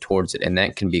mindset towards it. And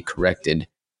that can be corrected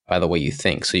by the way you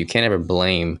think. So you can't ever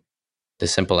blame the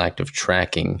simple act of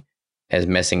tracking as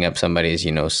messing up somebody's,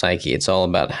 psyche. It's all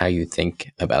about how you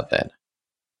think about that.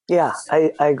 Yeah,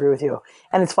 I agree with you.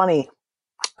 And it's funny,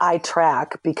 I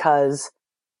track because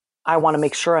I want to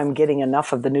make sure I'm getting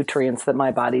enough of the nutrients that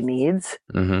my body needs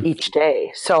Mm-hmm. each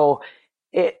day. So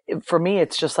for me,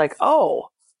 it's just like, oh,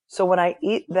 so when I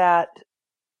eat that,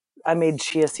 I made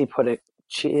chia seed pudding,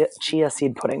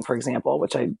 for example,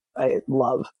 which I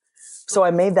love. So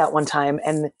I made that one time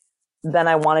and then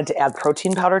I wanted to add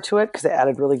protein powder to it because it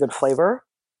added really good flavor.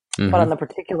 But on Mm-hmm. the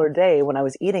particular day when I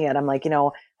was eating it, I'm like,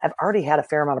 I've already had a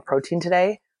fair amount of protein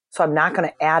today. So I'm not going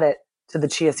to add it to the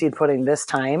chia seed pudding this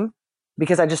time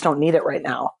because I just don't need it right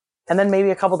now. And then maybe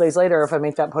a couple days later, if I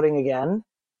make that pudding again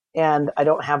and I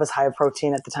don't have as high of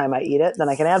protein at the time I eat it, then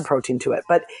I can add protein to it.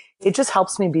 But it just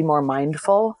helps me be more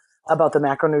mindful about the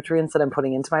macronutrients that I'm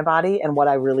putting into my body and what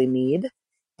I really need.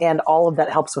 And all of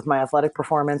that helps with my athletic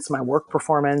performance, my work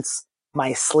performance,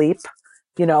 my sleep,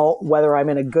 whether I'm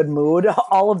in a good mood,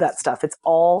 all of that stuff. It's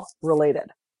all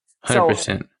related. So,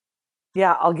 100%.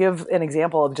 yeah, I'll give an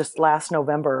example of just last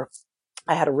November.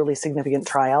 I had a really significant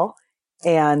trial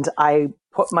and I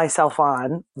put myself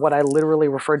on what I literally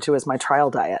referred to as my trial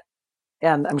diet.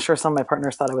 And I'm sure some of my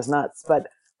partners thought I was nuts, but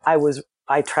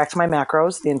I tracked my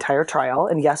macros the entire trial.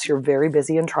 And yes, you're very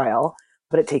busy in trial,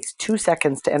 but it takes 2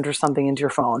 seconds to enter something into your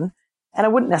phone. And I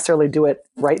wouldn't necessarily do it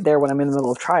right there when I'm in the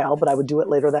middle of trial, but I would do it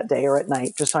later that day or at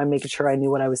night, just so I'm making sure I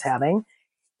knew what I was having.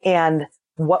 And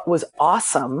what was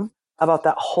awesome about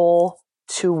that whole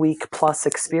 2 week plus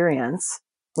experience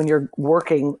when you're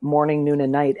working morning, noon,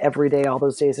 and night every day, all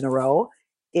those days in a row,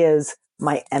 is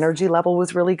my energy level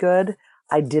was really good.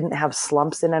 I didn't have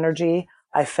slumps in energy.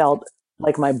 I felt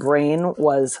like my brain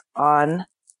was on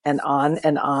and on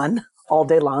and on all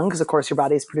day long because, of course, your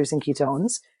body is producing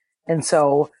ketones. And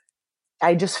so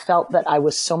I just felt that I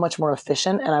was so much more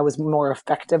efficient and I was more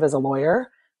effective as a lawyer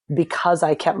because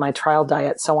I kept my trial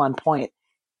diet so on point.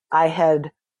 I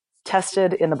had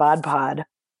tested in the bod pod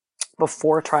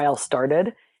before trial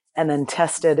started and then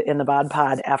tested in the bod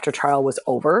pod after trial was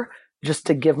over just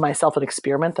to give myself an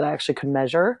experiment that I actually could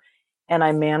measure. And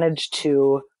I managed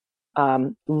to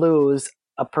lose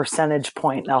a percentage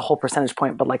point, not a whole percentage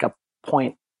point, but like a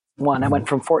point one. I went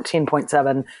from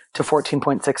 14.7 to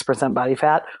 14.6% body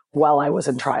fat while I was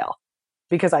in trial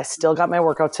because I still got my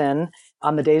workouts in.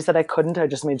 On the days that I couldn't, I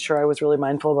just made sure I was really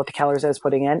mindful about the calories I was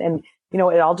putting in. And,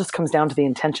 it all just comes down to the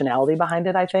intentionality behind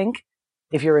it, I think.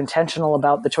 If you're intentional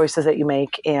about the choices that you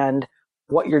make and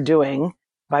what you're doing,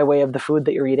 by way of the food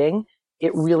that you're eating,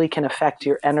 it really can affect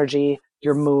your energy,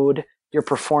 your mood, your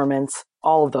performance,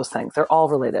 all of those things. They're all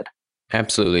related.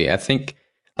 Absolutely. I think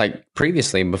like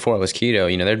previously, before I was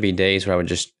keto, there'd be days where I would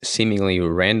just seemingly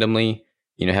randomly,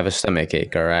 have a stomach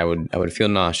ache, or I would feel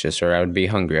nauseous, or I would be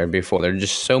hungry, I'd be full. There's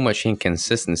just so much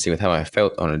inconsistency with how I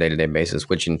felt on a day-to-day basis,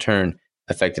 which in turn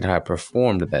affected how I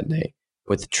performed that day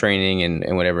with training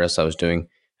and whatever else I was doing.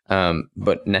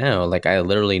 But now, like I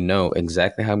literally know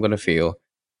exactly how I'm going to feel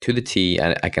to the T.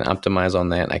 I can optimize on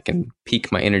that. I can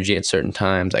peak my energy at certain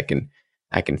times. I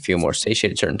can feel more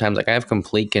satiated at certain times. Like I have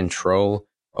complete control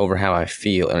over how I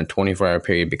feel in a 24-hour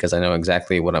period because I know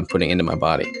exactly what I'm putting into my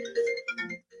body.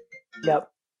 Yep.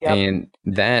 Yep. And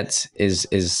that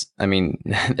is I mean,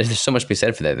 there's so much to be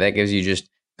said for that. That gives you just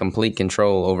complete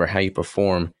control over how you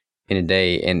perform in a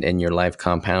day and your life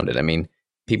compounded. I mean,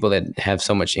 people that have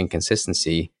so much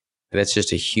inconsistency, that's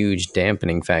just a huge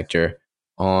dampening factor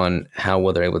on how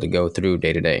well they're able to go through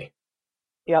day to day.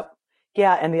 Yep.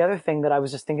 Yeah. And the other thing that I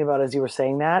was just thinking about as you were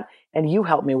saying that, and you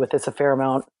helped me with this a fair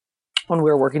amount when we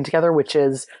were working together, which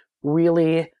is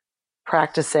really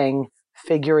practicing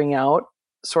figuring out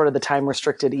sort of the time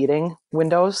restricted eating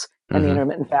windows and the Mm-hmm.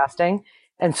 intermittent fasting.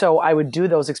 And so I would do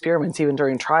those experiments even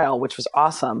during trial, which was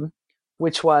awesome,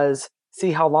 which was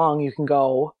see how long you can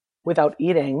go without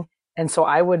eating. And so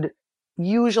I would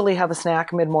usually have a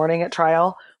snack mid morning at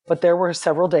trial, but there were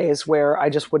several days where I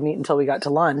just wouldn't eat until we got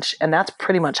to lunch. And that's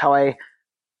pretty much how I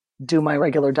do my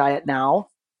regular diet now.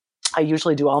 I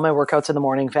usually do all my workouts in the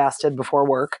morning fasted before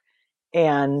work.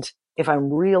 And if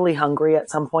I'm really hungry at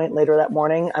some point later that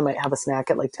morning, I might have a snack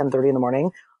at like 10:30 in the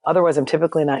morning. Otherwise, I'm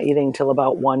typically not eating till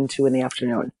about 1, 2 in the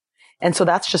afternoon. And so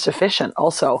that's just efficient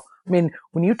also. I mean,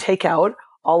 when you take out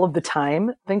all of the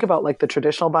time, think about like the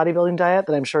traditional bodybuilding diet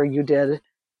that I'm sure you did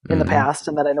in the Mm-hmm. past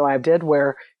and that I know I've did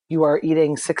where you are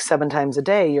eating 6, 7 times a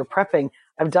day, you're prepping.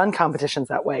 I've done competitions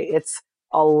that way. It's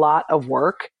a lot of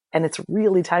work and it's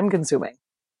really time consuming.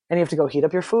 And you have to go heat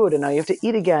up your food and now you have to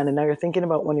eat again and now you're thinking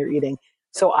about when you're eating.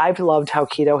 So I've loved how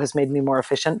keto has made me more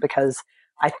efficient because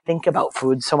I think about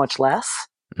food so much less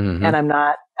and Mm-hmm.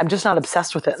 I'm just not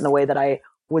obsessed with it in the way that I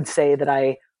would say that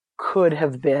I could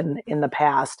have been in the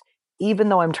past, even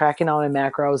though I'm tracking all my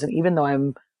macros and even though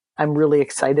I'm really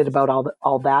excited about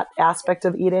all that aspect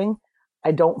of eating,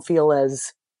 I don't feel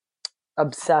as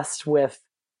obsessed with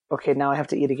okay, now I have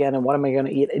to eat again and what am I going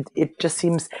to eat? It just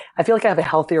seems I feel like I have a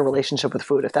healthier relationship with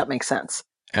food if that makes sense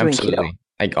doing keto. Absolutely.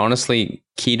 Like honestly,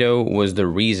 keto was the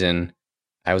reason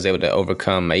I was able to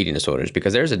overcome my eating disorders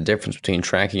because there's a difference between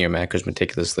tracking your macros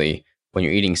meticulously when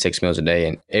you're eating 6 meals a day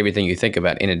and everything you think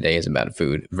about in a day is about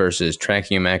food versus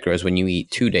tracking your macros when you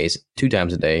eat 2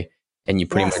 times a day and you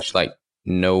pretty Yes. much like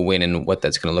know when and what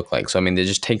that's going to look like. So I mean, it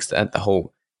just takes that the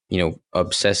whole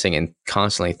obsessing and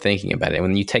constantly thinking about it. And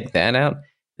when you take that out,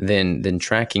 then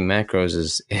tracking macros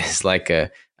is like a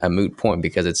moot point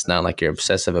because it's not like you're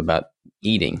obsessive about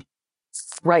eating.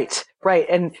 Right. Right.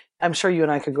 And I'm sure you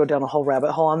and I could go down a whole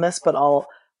rabbit hole on this, but I'll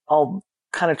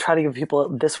kind of try to give people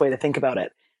this way to think about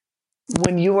it.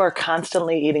 When you are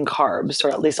constantly eating carbs,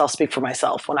 or at least I'll speak for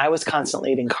myself, when I was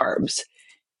constantly eating carbs,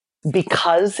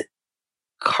 because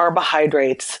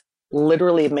carbohydrates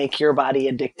literally make your body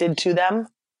addicted to them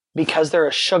because they're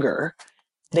a sugar,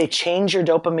 they change your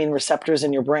dopamine receptors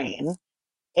in your brain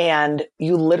and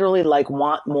you literally like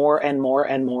want more and more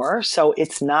and more. So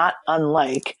it's not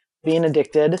unlike being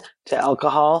addicted to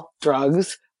alcohol,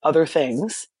 drugs, other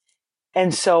things.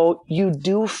 And so you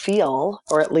do feel,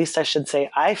 or at least I should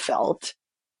say, I felt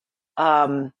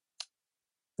um,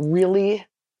 really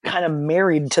kind of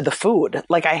married to the food.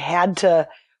 Like I had to,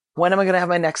 when am I going to have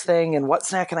my next thing? And what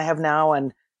snack can I have now?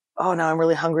 And oh, now I'm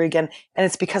really hungry again. And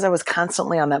it's because I was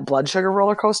constantly on that blood sugar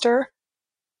roller coaster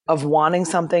of wanting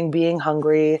something, being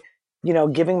hungry,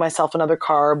 giving myself another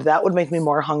carb. That would make me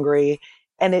more hungry.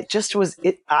 And it just was,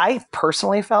 I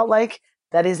personally felt like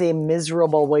that is a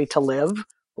miserable way to live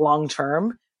long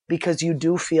term because you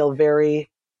do feel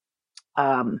very,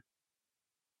 um,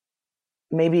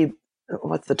 maybe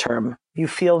what's the term? You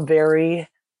feel very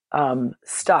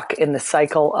stuck in the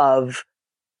cycle of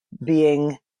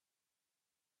being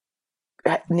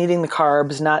needing the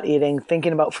carbs, not eating,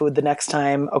 thinking about food the next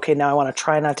time. Okay, now I want to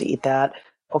try not to eat that.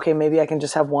 Okay, maybe I can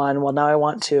just have one. Well, now I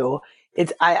want two.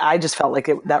 I just felt like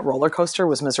that roller coaster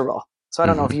was miserable. So I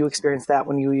don't know if Hmm. you experienced that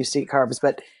when you used to eat carbs,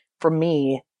 but for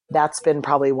me, that's been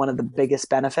probably one of the biggest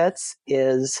benefits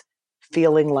is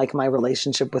feeling like my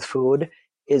relationship with food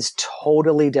is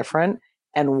totally different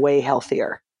and way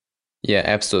healthier. Yeah,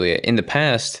 absolutely. In the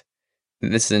past,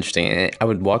 this is interesting. I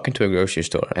would walk into a grocery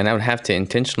store and I would have to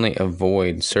intentionally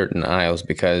avoid certain aisles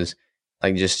because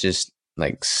like just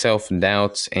like self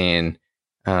doubts and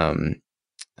um,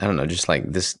 I don't know, just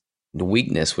like this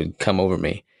weakness would come over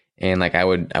me, and like I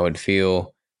would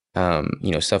feel,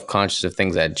 self conscious of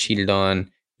things I'd cheated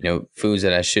on, foods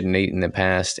that I shouldn't eat in the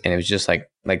past, and it was just like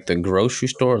the grocery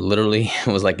store literally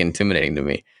was like intimidating to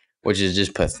me, which is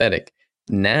just pathetic.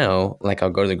 Now, like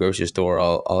I'll go to the grocery store,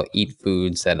 I'll eat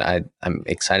foods that I'm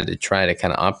excited to try to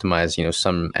kind of optimize,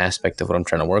 some aspect of what I'm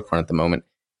trying to work on at the moment.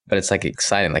 But it's like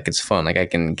exciting, like it's fun. Like I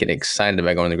can get excited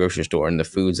about going to the grocery store and the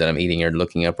foods that I'm eating or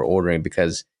looking up or ordering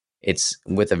because it's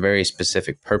with a very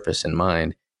specific purpose in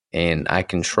mind, and I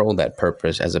control that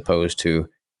purpose as opposed to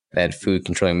that food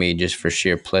controlling me just for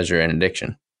sheer pleasure and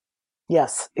addiction.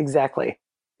 Yes, exactly.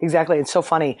 Exactly. It's so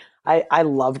funny. I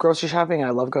love grocery shopping.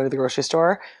 I love going to the grocery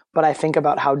store, but I think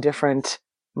about how different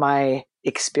my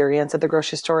experience at the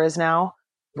grocery store is now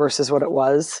versus what it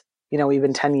was,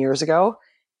 even 10 years ago,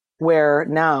 where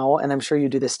now, and I'm sure you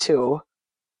do this too,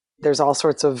 there's all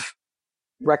sorts of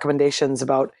recommendations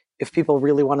about if people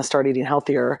really want to start eating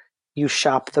healthier, you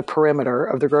shop the perimeter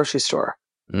of the grocery store.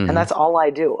 And Hmm. that's all I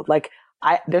do. Like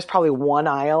there's probably one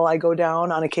aisle I go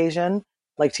down on occasion,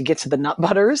 like to get to the nut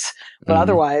butters, but Hmm.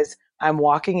 otherwise I'm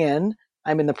walking in,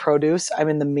 I'm in the produce, I'm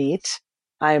in the meat,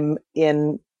 I'm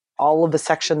in all of the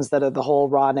sections that are the whole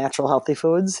raw, natural, healthy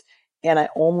foods. And I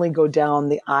only go down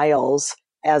the aisles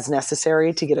as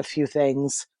necessary to get a few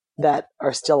things that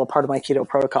are still a part of my keto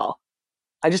protocol.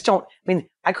 I just don't, I mean,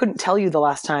 I couldn't tell you the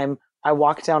last time I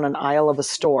walked down an aisle of a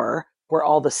store where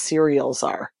all the cereals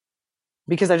are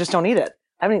because I just don't eat it.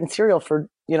 I haven't eaten cereal for,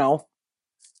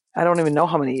 I don't even know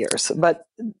how many years. But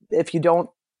if you don't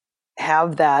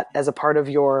have that as a part of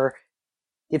your,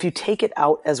 if you take it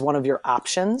out as one of your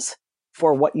options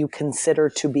for what you consider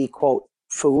to be, quote,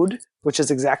 food, which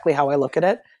is exactly how I look at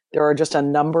it, there are just a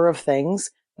number of things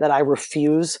that I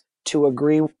refuse to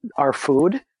agree are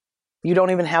food. You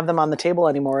don't even have them on the table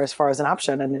anymore as far as an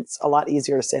option. And it's a lot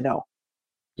easier to say no.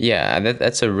 Yeah,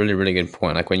 that's a really, really good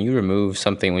point. Like when you remove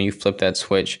something, when you flip that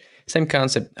switch, same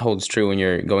concept holds true when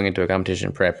you're going into a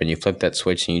competition prep and you flip that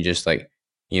switch and you just like,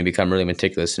 become really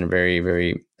meticulous and very,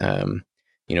 very,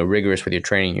 rigorous with your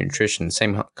training, your nutrition.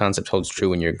 Same concept holds true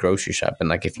when you're grocery shopping.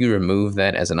 Like if you remove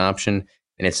that as an option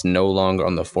and it's no longer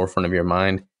on the forefront of your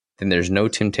mind, then there's no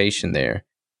temptation there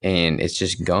and it's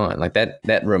just gone. Like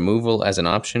that removal as an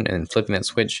option and flipping that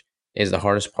switch is the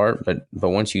hardest part. But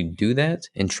once you do that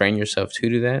and train yourself to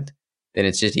do that, then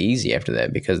it's just easy after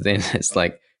that because then it's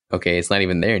like, okay, it's not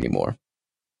even there anymore.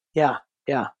 Yeah.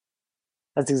 Yeah.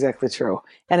 That's exactly true.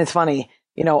 And it's funny,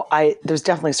 there's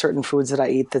definitely certain foods that I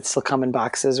eat that still come in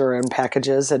boxes or in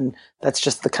packages, and that's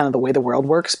just the kind of the way the world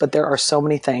works. But there are so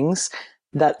many things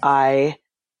that I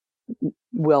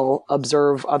will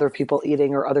observe other people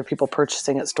eating or other people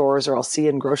purchasing at stores, or I'll see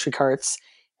in grocery carts,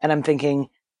 and I'm thinking,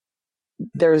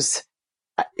 there's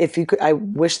if you could, I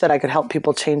wish that I could help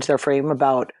people change their frame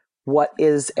about what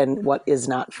is and what is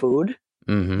not food.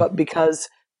 Hmm. But because,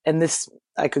 and this,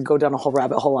 I could go down a whole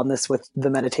rabbit hole on this with the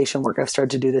meditation work I've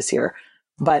started to do this year.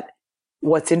 But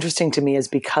what's interesting to me is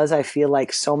because I feel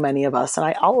like so many of us,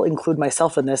 and I'll include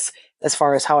myself in this as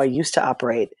far as how I used to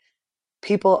operate,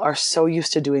 people are so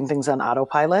used to doing things on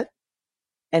autopilot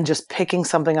and just picking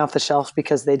something off the shelf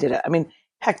because they did it. I mean,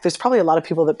 heck, there's probably a lot of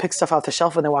people that pick stuff off the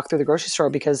shelf when they walk through the grocery store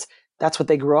because that's what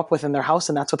they grew up with in their house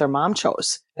and that's what their mom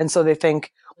chose. And so they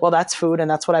think, well, that's food and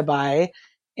that's what I buy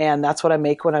and that's what I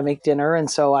make when I make dinner. And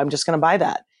so I'm just going to buy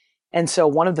that. And so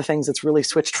one of the things that's really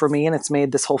switched for me and it's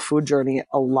made this whole food journey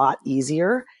a lot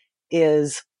easier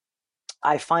is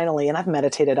I finally, and I've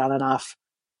meditated on and off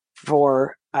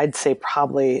for, I'd say,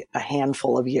 probably a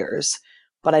handful of years,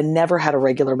 but I never had a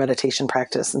regular meditation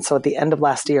practice. And so at the end of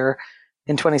last year,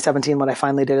 in 2017, what I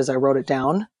finally did is I wrote it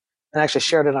down and actually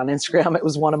shared it on Instagram. It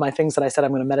was one of my things that I said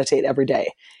I'm going to meditate every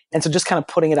day. And so just kind of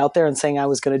putting it out there and saying I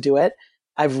was going to do it,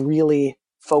 I've really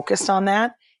focused on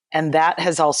that. And that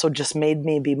has also just made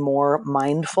me be more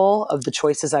mindful of the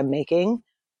choices I'm making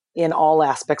in all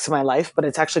aspects of my life, but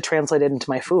it's actually translated into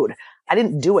my food. I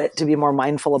didn't do it to be more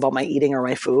mindful about my eating or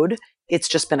my food. It's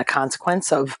just been a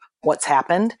consequence of what's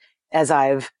happened as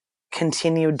I've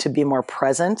continued to be more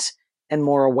present and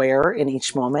more aware in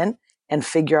each moment and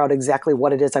figure out exactly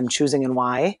what it is I'm choosing and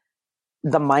why.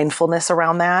 The mindfulness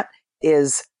around that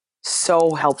is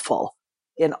so helpful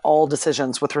in all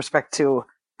decisions with respect to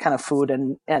kind of food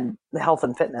and health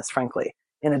and fitness, frankly,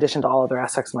 in addition to all other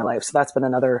aspects of my life. So that's been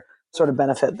another sort of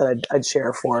benefit that I'd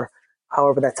share for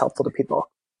however that's helpful to people.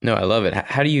 No, I love it.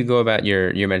 How do you go about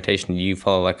your meditation? Do you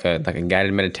follow like a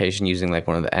guided meditation using like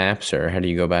one of the apps, or how do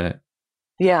you go about it?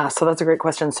 Yeah, so that's a great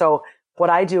question. So what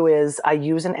I do is I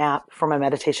use an app for my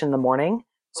meditation in the morning.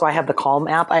 So I have the Calm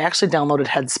app. I actually downloaded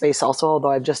Headspace also,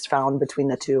 although I've just found between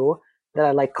the two that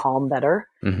I like calm better.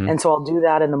 Mm-hmm. And so I'll do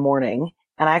that in the morning.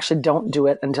 And I actually don't do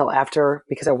it until after,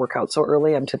 because I work out so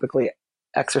early. I'm typically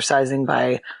exercising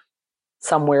by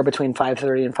somewhere between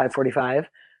 5:30 and 5:45.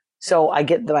 So I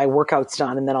get my workouts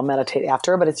done and then I'll meditate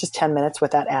after, but it's just 10 minutes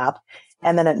with that app.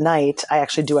 And then at night, I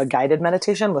actually do a guided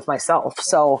meditation with myself.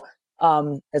 So,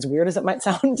 as weird as it might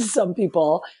sound to some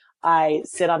people, I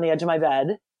sit on the edge of my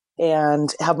bed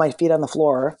and have my feet on the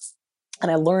floor.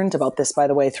 And I learned about this, by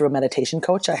the way, through a meditation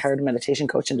coach. I hired a meditation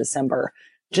coach in December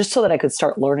just so that I could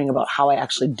start learning about how I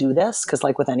actually do this. Because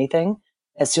like with anything,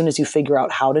 as soon as you figure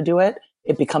out how to do it,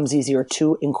 it becomes easier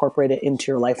to incorporate it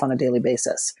into your life on a daily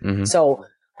basis. Mm-hmm. So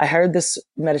I hired this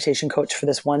meditation coach for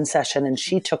this one session, and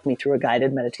she took me through a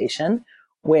guided meditation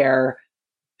where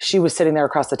she was sitting there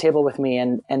across the table with me.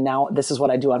 And now this is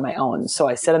what I do on my own. So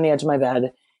I sit on the edge of my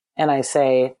bed and I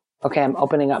say, okay, I'm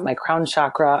opening up my crown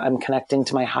chakra. I'm connecting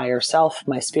to my higher self,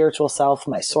 my spiritual self,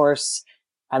 my source.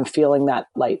 I'm feeling that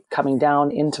light coming down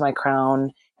into my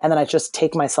crown. And then I just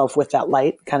take myself with that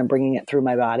light, kind of bringing it through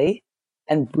my body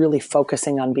and really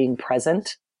focusing on being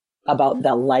present about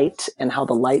the light and how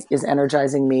the light is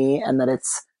energizing me, and that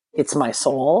it's my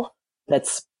soul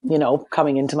that's,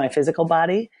 coming into my physical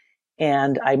body.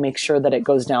 And I make sure that it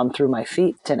goes down through my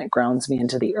feet and it grounds me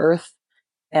into the earth.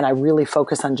 And I really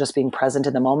focus on just being present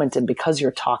in the moment. And because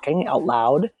you're talking out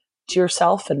loud to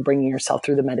yourself and bringing yourself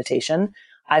through the meditation,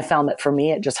 I found that for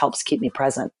me, it just helps keep me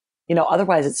present.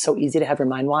 Otherwise it's so easy to have your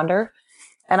mind wander.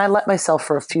 And I let myself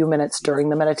for a few minutes during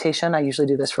the meditation. I usually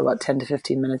do this for about 10 to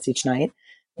 15 minutes each night.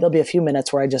 There'll be a few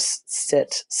minutes where I just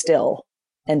sit still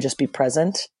and just be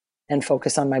present and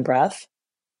focus on my breath.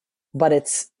 But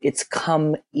it's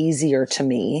come easier to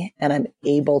me, and I'm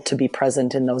able to be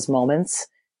present in those moments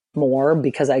more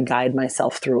because I guide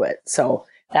myself through it. So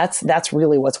that's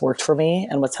really what's worked for me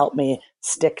and what's helped me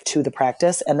stick to the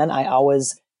practice. And then I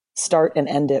always start and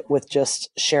end it with just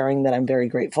sharing that I'm very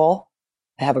grateful.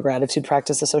 I have a gratitude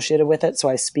practice associated with it. So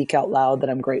I speak out loud that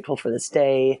I'm grateful for this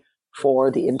day,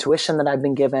 for the intuition that I've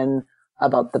been given,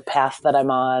 about the path that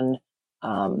I'm on.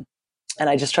 And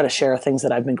I just try to share things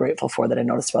that I've been grateful for that I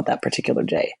noticed about that particular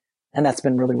day. And that's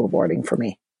been really rewarding for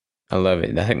me. I love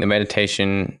it. I think the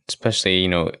meditation, especially,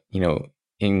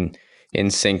 in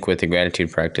sync with the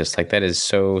gratitude practice, like that is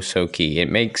so key. It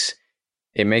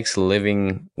makes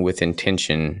living with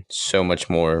intention so much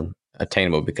more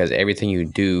attainable, because everything you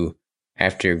do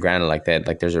after you're grounded like that,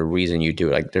 like there's a reason you do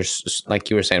it. Like there's, like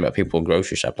you were saying about people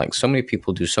grocery shop, like so many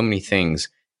people do so many things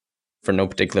for no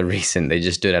particular reason. They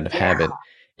just do it out of habit.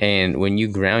 And when you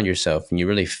ground yourself and you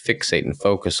really fixate and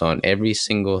focus on every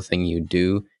single thing you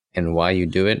do and why you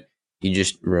do it, you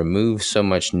just remove so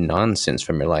much nonsense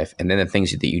from your life. And then the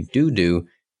things that you do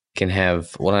can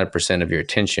have 100% of your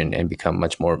attention and become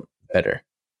much more better.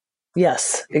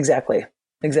 Yes, exactly.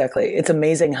 Exactly. It's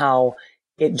amazing how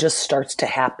it just starts to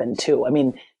happen too. I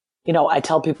mean, I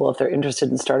tell people if they're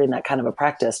interested in starting that kind of a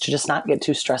practice to just not get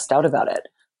too stressed out about it.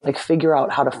 Like figure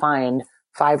out how to find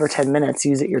 5 or 10 minutes,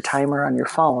 use it your timer on your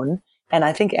phone. And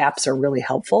I think apps are really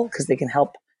helpful because they can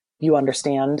help you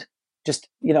understand just,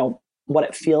 what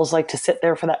it feels like to sit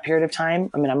there for that period of time.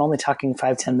 I mean, I'm only talking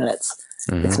 5-10 minutes.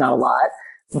 Mm-hmm. It's not a lot,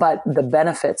 but the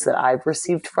benefits that I've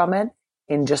received from it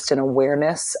in just an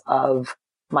awareness of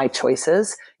my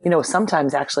choices,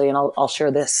 sometimes actually, and I'll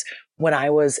share this, when I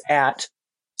was at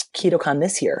KetoCon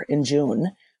this year in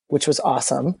June, which was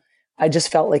awesome. I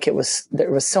just felt like there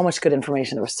was so much good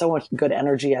information. There was so much good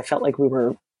energy. I felt like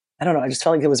I just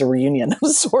felt like it was a reunion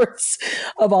of sorts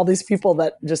of all these people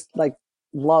that just like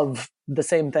love the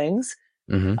same things.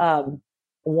 Mm-hmm.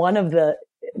 One of the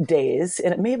days,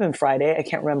 and it may have been Friday, I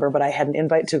can't remember, but I had an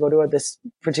invite to go to this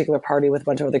particular party with a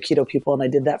bunch of other keto people. And I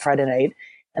did that Friday night.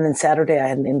 And then Saturday I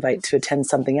had an invite to attend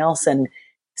something else. And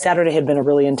Saturday had been a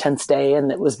really intense day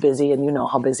and it was busy, and you know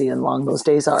how busy and long those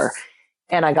days are.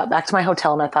 And I got back to my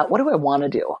hotel and I thought, what do I want to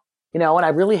do? And I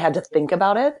really had to think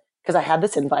about it because I had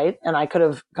this invite and I could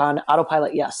have gone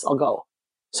autopilot. Yes, I'll go.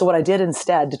 So what I did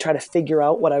instead to try to figure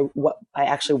out what I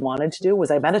actually wanted to do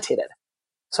was I meditated.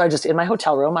 So I just, in my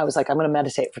hotel room, I was like, I'm going to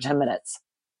meditate for 10 minutes.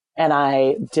 And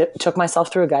I took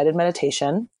myself through a guided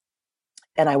meditation,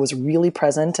 and I was really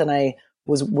present, and I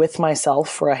was with myself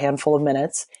for a handful of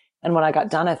minutes. And when I got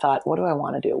done, I thought, what do I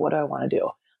want to do? What do I want to do?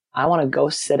 I want to go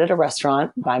sit at a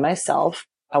restaurant by myself.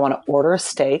 I want to order a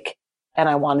steak, and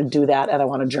I want to do that, and I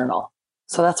want to journal.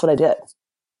 So that's what I did.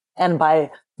 And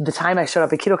by the time I showed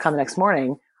up at KetoCon the next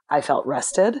morning, I felt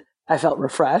rested. I felt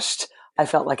refreshed. I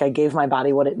felt like I gave my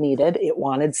body what it needed. It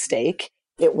wanted steak.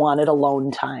 It wanted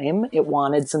alone time. It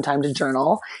wanted some time to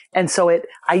journal. And so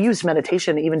I used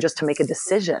meditation even just to make a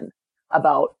decision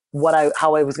about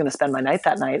how I was going to spend my night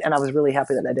that night. And I was really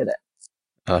happy that I did it.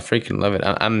 I freaking love it.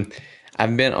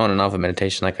 I've been on and off of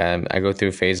meditation. Like I go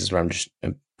through phases where I'm just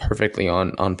perfectly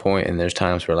on point, and there's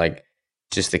times where like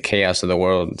just the chaos of the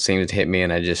world seems to hit me,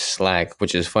 and I just slack,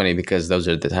 which is funny because those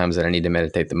are the times that I need to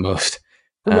meditate the most.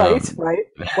 Right, right.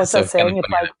 What's So that it's kind of saying? It's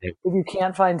funny. like if you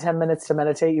can't find 10 minutes to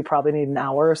meditate, you probably need an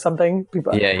hour or something.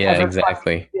 People, Yeah, yeah, I've heard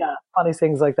exactly. yeah, funny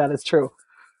things like that. It's true.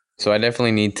 So I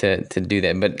definitely need to do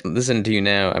that. But listen to you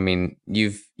now. I mean,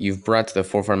 you've brought to the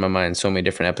forefront of my mind so many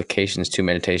different applications to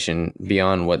meditation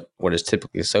beyond what is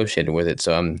typically associated with it.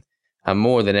 So I'm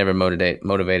more than ever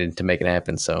motivated to make it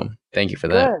happen. So thank you for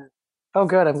that. Good. Oh,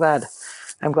 good. I'm glad.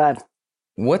 I'm glad.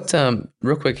 What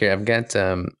real quick here, I've got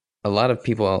a lot of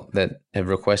people that have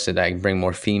requested I bring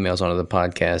more females onto the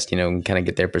podcast, and kind of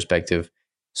get their perspective.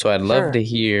 So I'd love Sure. to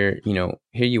hear, here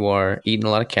you are eating a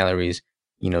lot of calories,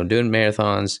 doing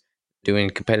marathons,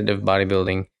 doing competitive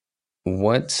bodybuilding.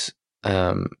 What's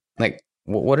like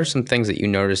what are some things that you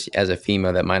notice as a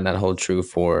female that might not hold true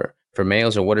for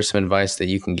males, or what are some advice that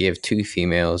you can give to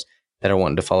females that are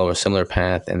wanting to follow a similar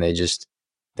path and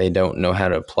they don't know how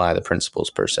to apply the principles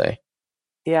per se?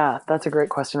 Yeah, that's a great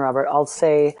question, Robert. I'll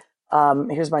say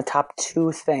here's my top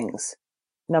two things.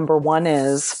 Number one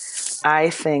is I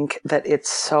think that it's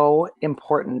so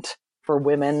important for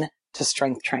women to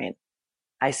strength train.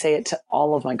 I say it to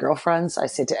all of my girlfriends. I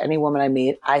say it to any woman I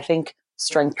meet. I think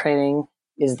strength training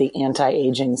is the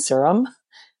anti-aging serum.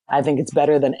 I think it's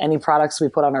better than any products we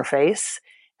put on our face.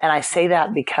 And I say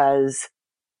that because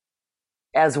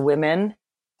as women,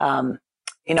 um,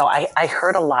 I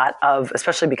heard a lot of,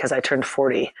 especially because I turned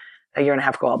 40 a year and a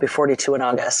half ago. I'll be 42 in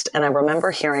August. And I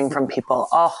remember hearing from people,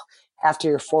 oh, after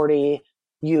you're 40,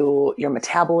 your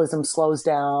metabolism slows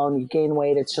down, you gain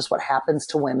weight. It's just what happens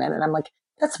to women. And I'm like,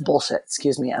 that's bullshit.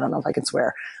 Excuse me. I don't know if I can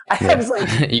swear. I Yeah, was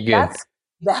like, you good.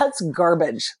 that's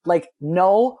garbage. Like,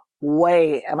 no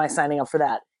way am I signing up for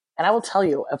that. And I will tell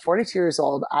you, at 42 years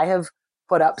old, I have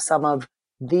put up some of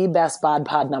the best bod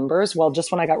pod numbers. Well,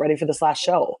 just when I got ready for this last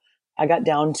show, I got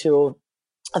down to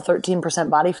a 13%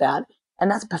 body fat, and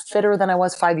that's fitter than I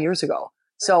was 5 years ago.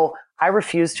 So I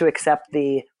refuse to accept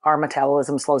our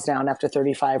metabolism slows down after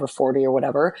 35 or 40 or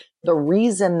whatever. The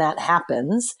reason that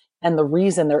happens, and the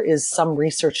reason there is some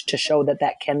research to show that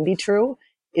that can be true,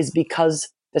 is because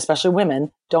especially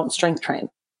women don't strength train.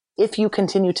 If you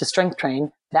continue to strength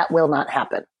train, that will not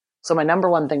happen. So my number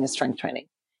one thing is strength training.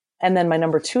 And then my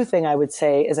number two thing I would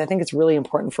say is I think it's really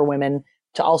important for women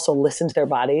to also listen to their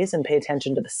bodies and pay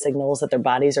attention to the signals that their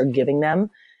bodies are giving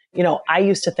them. I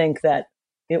used to think that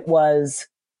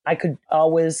I could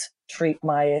always treat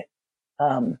my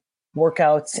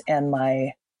workouts and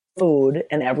my food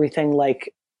and everything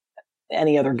like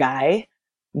any other guy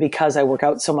because I work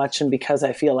out so much and because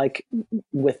I feel like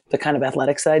with the kind of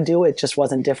athletics that I do, it just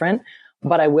wasn't different.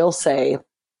 But I will say,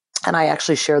 and I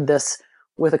actually shared this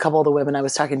with a couple of the women I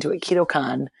was talking to at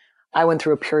KetoCon. I went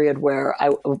through a period where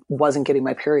I wasn't getting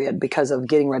my period because of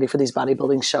getting ready for these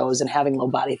bodybuilding shows and having low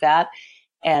body fat.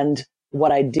 And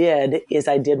what I did is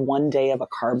I did one day of a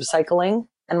carb cycling.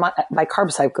 And by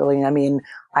carb cycling, I mean,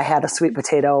 I had a sweet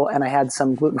potato and I had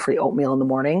some gluten-free oatmeal in the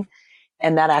morning.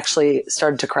 And that actually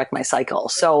started to correct my cycle.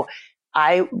 So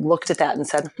I looked at that and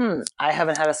said, I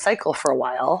haven't had a cycle for a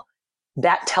while.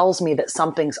 That tells me that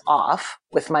something's off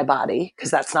with my body because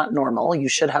that's not normal. You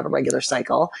should have a regular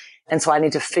cycle. And so I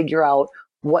need to figure out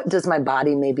what does my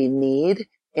body maybe need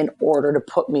in order to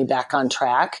put me back on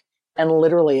track. And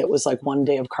literally it was like one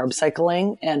day of carb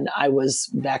cycling and I was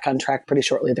back on track pretty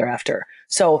shortly thereafter.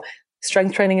 So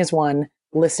strength training is one,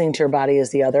 listening to your body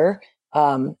is the other.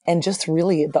 And just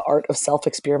really the art of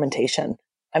self-experimentation.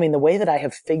 I mean, the way that I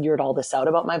have figured all this out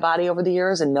about my body over the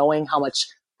years and knowing how much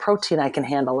protein I can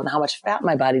handle and how much fat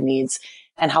my body needs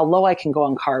and how low I can go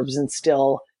on carbs and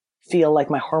still feel like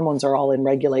my hormones are all in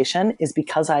regulation is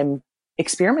because I'm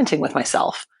experimenting with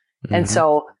myself. And Hmm.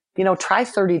 so, try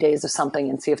 30 days of something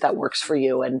and see if that works for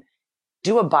you and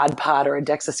do a bod pod or a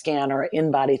DEXA scan or an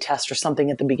in-body test or something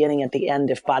at the beginning, at the end,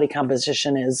 if body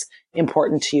composition is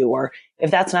important to you, or if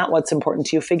that's not what's important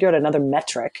to you, figure out another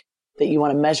metric that you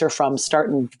want to measure from start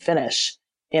and finish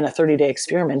in a 30-day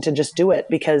experiment and just do it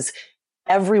because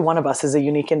every one of us is a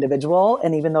unique individual.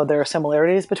 And even though there are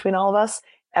similarities between all of us,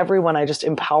 everyone I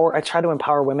try to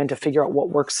empower women to figure out what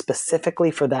works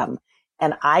specifically for them.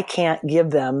 And I can't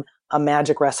give them a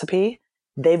magic recipe.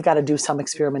 They've got to do some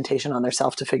experimentation on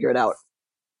themselves to figure it out.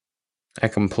 I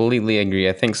completely agree.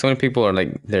 I think so many people are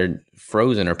like they're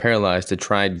frozen or paralyzed to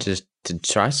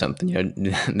try something.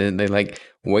 They like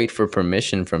wait for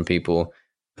permission from people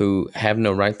who have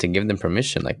no right to give them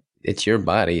permission. Like it's your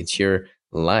body, it's your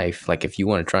life. Like if you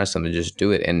want to try something, just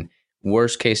do it. And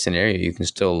worst case scenario, you can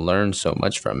still learn so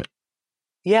much from it.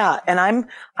 Yeah, and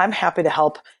I'm happy to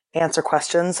help answer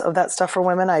questions of that stuff for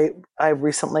women. I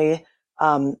recently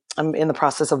I'm in the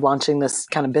process of launching this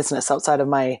kind of business outside of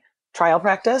my trial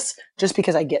practice, just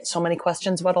because I get so many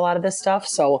questions about a lot of this stuff.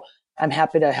 So I'm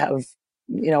happy to have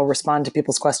respond to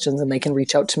people's questions, and they can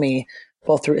reach out to me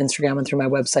both through Instagram and through my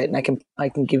website, and I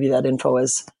can give you that info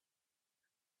as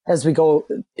we go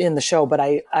in the show. But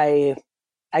I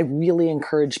really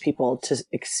encourage people to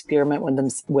experiment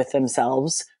with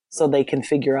themselves so they can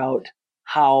figure out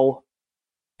how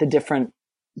the different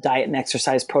diet and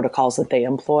exercise protocols that they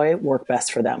employ work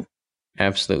best for them.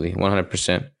 Absolutely,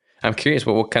 100%. I'm curious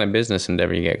what kind of business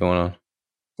endeavor you got going on.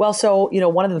 Well, so,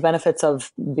 one of the benefits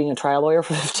of being a trial lawyer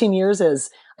for 15 years is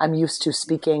I'm used to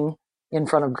speaking in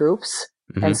front of groups.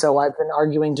 And Hmm. so I've been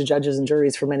arguing to judges and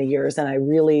juries for many years. And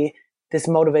this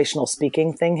motivational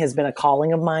speaking thing has been a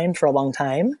calling of mine for a long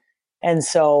time. And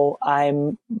so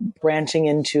I'm branching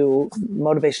into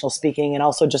motivational speaking and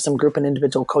also just some group and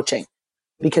individual coaching,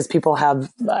 because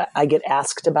I get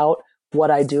asked about what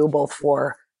I do both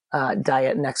for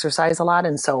diet and exercise a lot.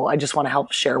 And so I just want to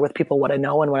help share with people what I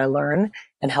know and what I learn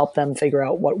and help them figure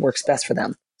out what works best for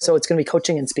them. So it's going to be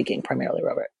coaching and speaking primarily,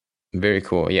 Robert. Very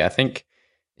cool. Yeah, I think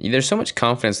there's so much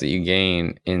confidence that you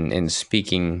gain in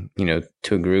speaking,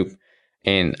 to a group,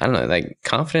 and I don't know, like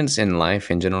confidence in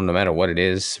life in general, no matter what it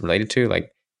is related to,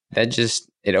 like that just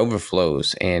it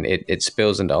overflows and it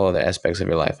spills into all other aspects of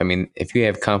your life. I mean, if you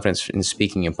have confidence in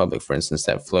speaking in public, for instance,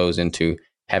 that flows into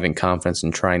having confidence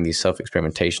in trying these self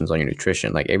experimentations on your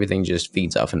nutrition. Like everything just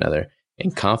feeds off another.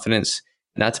 And confidence,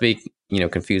 not to be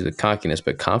confused with cockiness,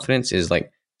 but confidence is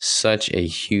like such a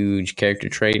huge character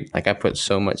trait. Like I put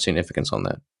so much significance on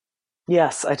that.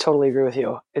 Yes, I totally agree with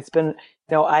you. It's been,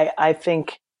 I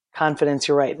think confidence,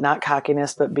 you're right, not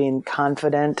cockiness, but being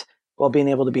confident while being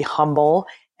able to be humble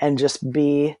and just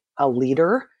be a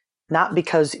leader, not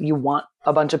because you want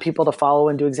a bunch of people to follow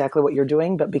and do exactly what you're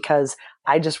doing, but because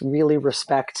I just really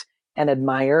respect and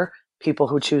admire people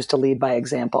who choose to lead by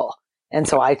example. And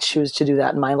so I choose to do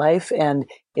that in my life. And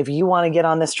if you want to get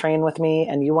on this train with me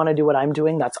and you want to do what I'm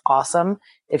doing, that's awesome.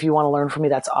 If you want to learn from me,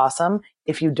 that's awesome.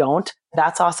 If you don't,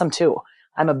 that's awesome too.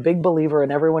 I'm a big believer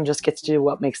in everyone just gets to do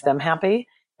what makes them happy.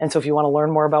 And so if you want to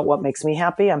learn more about what makes me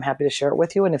happy, I'm happy to share it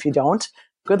with you. And if you don't,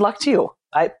 good luck to you.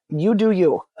 You do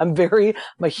you. I'm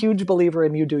a huge believer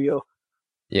in you do you.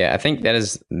 Yeah, I think that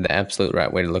is the absolute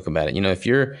right way to look about it. If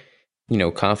you're,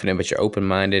 confident, but you're open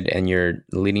minded and you're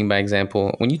leading by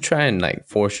example, when you try and like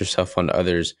force yourself on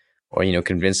others or,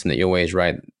 convince them that your way is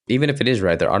right, even if it is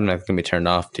right, they're automatically going to be turned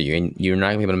off to you and you're not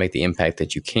going to be able to make the impact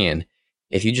that you can.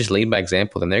 If you just lead by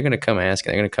example, then they're going to come ask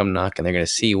and they're going to come knock and they're going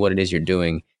to see what it is you're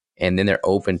doing. And then they're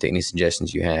open to any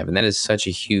suggestions you have. And that is such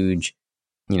a huge,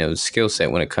 skill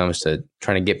set when it comes to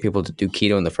trying to get people to do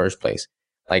keto in the first place.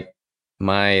 Like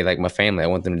my family, I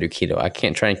want them to do keto. I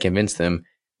can't try and convince them.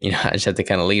 I just have to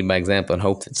kind of lead by example and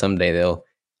hope that someday they'll,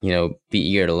 be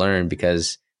eager to learn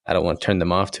because I don't want to turn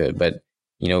them off to it. But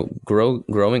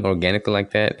growing organically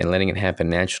like that and letting it happen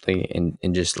naturally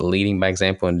and just leading by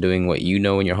example and doing what you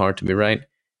know in your heart to be right.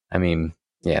 I mean,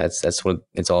 yeah, that's what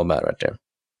it's all about right there.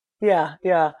 Yeah,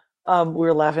 yeah. We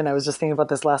were laughing. I was just thinking about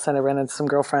this last night. I ran into some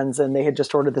girlfriends and they had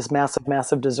just ordered this massive,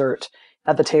 massive dessert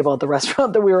at the table at the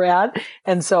restaurant that we were at.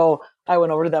 And so I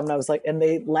went over to them and I was like, and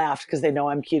they laughed because they know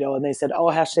I'm keto. And they said, "Oh,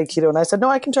 hashtag keto." And I said, "No,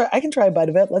 I can try a bite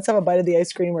of it. Let's have a bite of the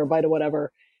ice cream or a bite of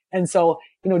whatever." And so,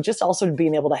 just also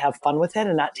being able to have fun with it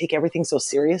and not take everything so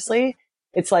seriously.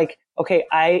 It's like, okay,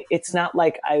 it's not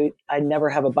like I never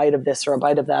have a bite of this or a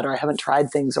bite of that, or I haven't tried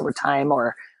things over time,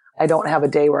 or I don't have a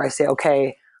day where I say,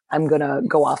 okay, I'm going to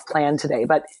go off plan today.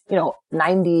 But,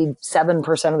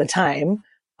 97% of the time,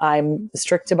 I'm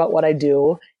strict about what I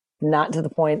do, not to the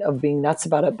point of being nuts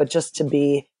about it, but just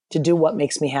to do what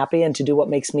makes me happy and to do what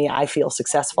makes I feel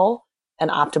successful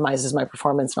and optimizes my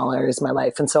performance in all areas of my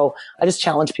life. And so I just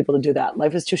challenge people to do that.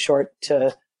 Life is too short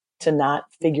to not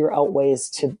figure out ways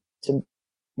to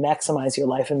maximize your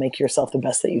life and make yourself the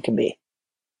best that you can be.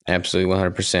 Absolutely,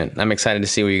 100%. I'm excited to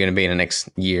see where you're going to be in the next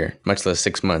year, much less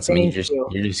 6 months. I mean, Thank you.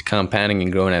 you're just compounding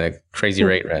and growing at a crazy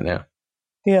rate right now.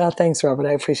 Yeah, thanks, Robert.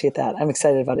 I appreciate that. I'm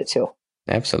excited about it too.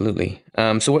 Absolutely.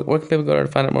 So where can people go to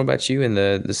find out more about you and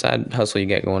the side hustle you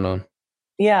got going on?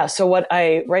 Yeah. So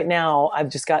right now, I've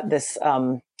just got this,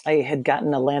 I had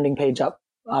gotten a landing page up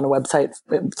on a website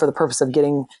for the purpose of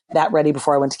getting that ready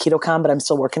before I went to KetoCon, but I'm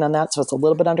still working on that. So it's a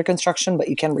little bit under construction, but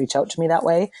you can reach out to me that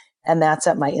way. And that's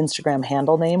at my Instagram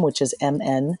handle name, which is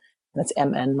MN. That's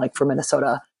MN like for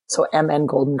Minnesota. So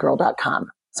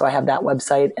mngoldengirl.com. So I have that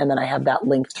website and then I have that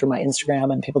linked through my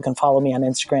Instagram and people can follow me on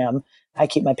Instagram. I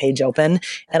keep my page open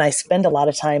and I spend a lot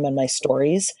of time on my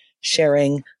stories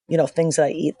sharing things that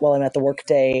I eat while I'm at the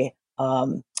workday,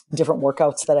 different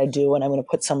workouts that I do. And I'm going to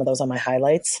put some of those on my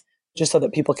highlights just so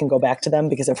that people can go back to them,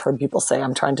 because I've heard people say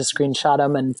I'm trying to screenshot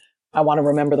them and I want to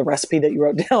remember the recipe that you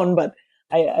wrote down, but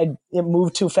it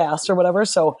moved too fast or whatever.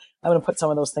 So I'm going to put some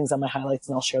of those things on my highlights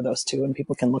and I'll share those too. And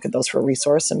people can look at those for a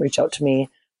resource and reach out to me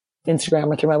Instagram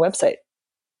or through my website.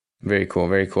 Very cool.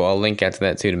 Very cool. I'll link out to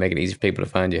that too to make it easy for people to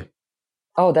find you.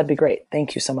 Oh, that'd be great.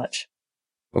 Thank you so much.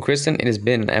 Well, Kristen, it has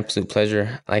been an absolute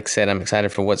pleasure. Like I said, I'm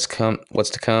excited for what's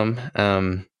to come.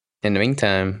 In the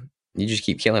meantime, you just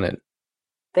keep killing it.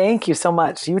 Thank you so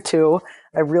much. You too.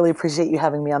 I really appreciate you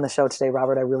having me on the show today,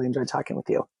 Robert. I really enjoyed talking with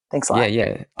you. Thanks a Yeah, lot.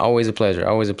 yeah. Always a pleasure.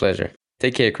 Always a pleasure.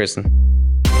 Take care, Kristen.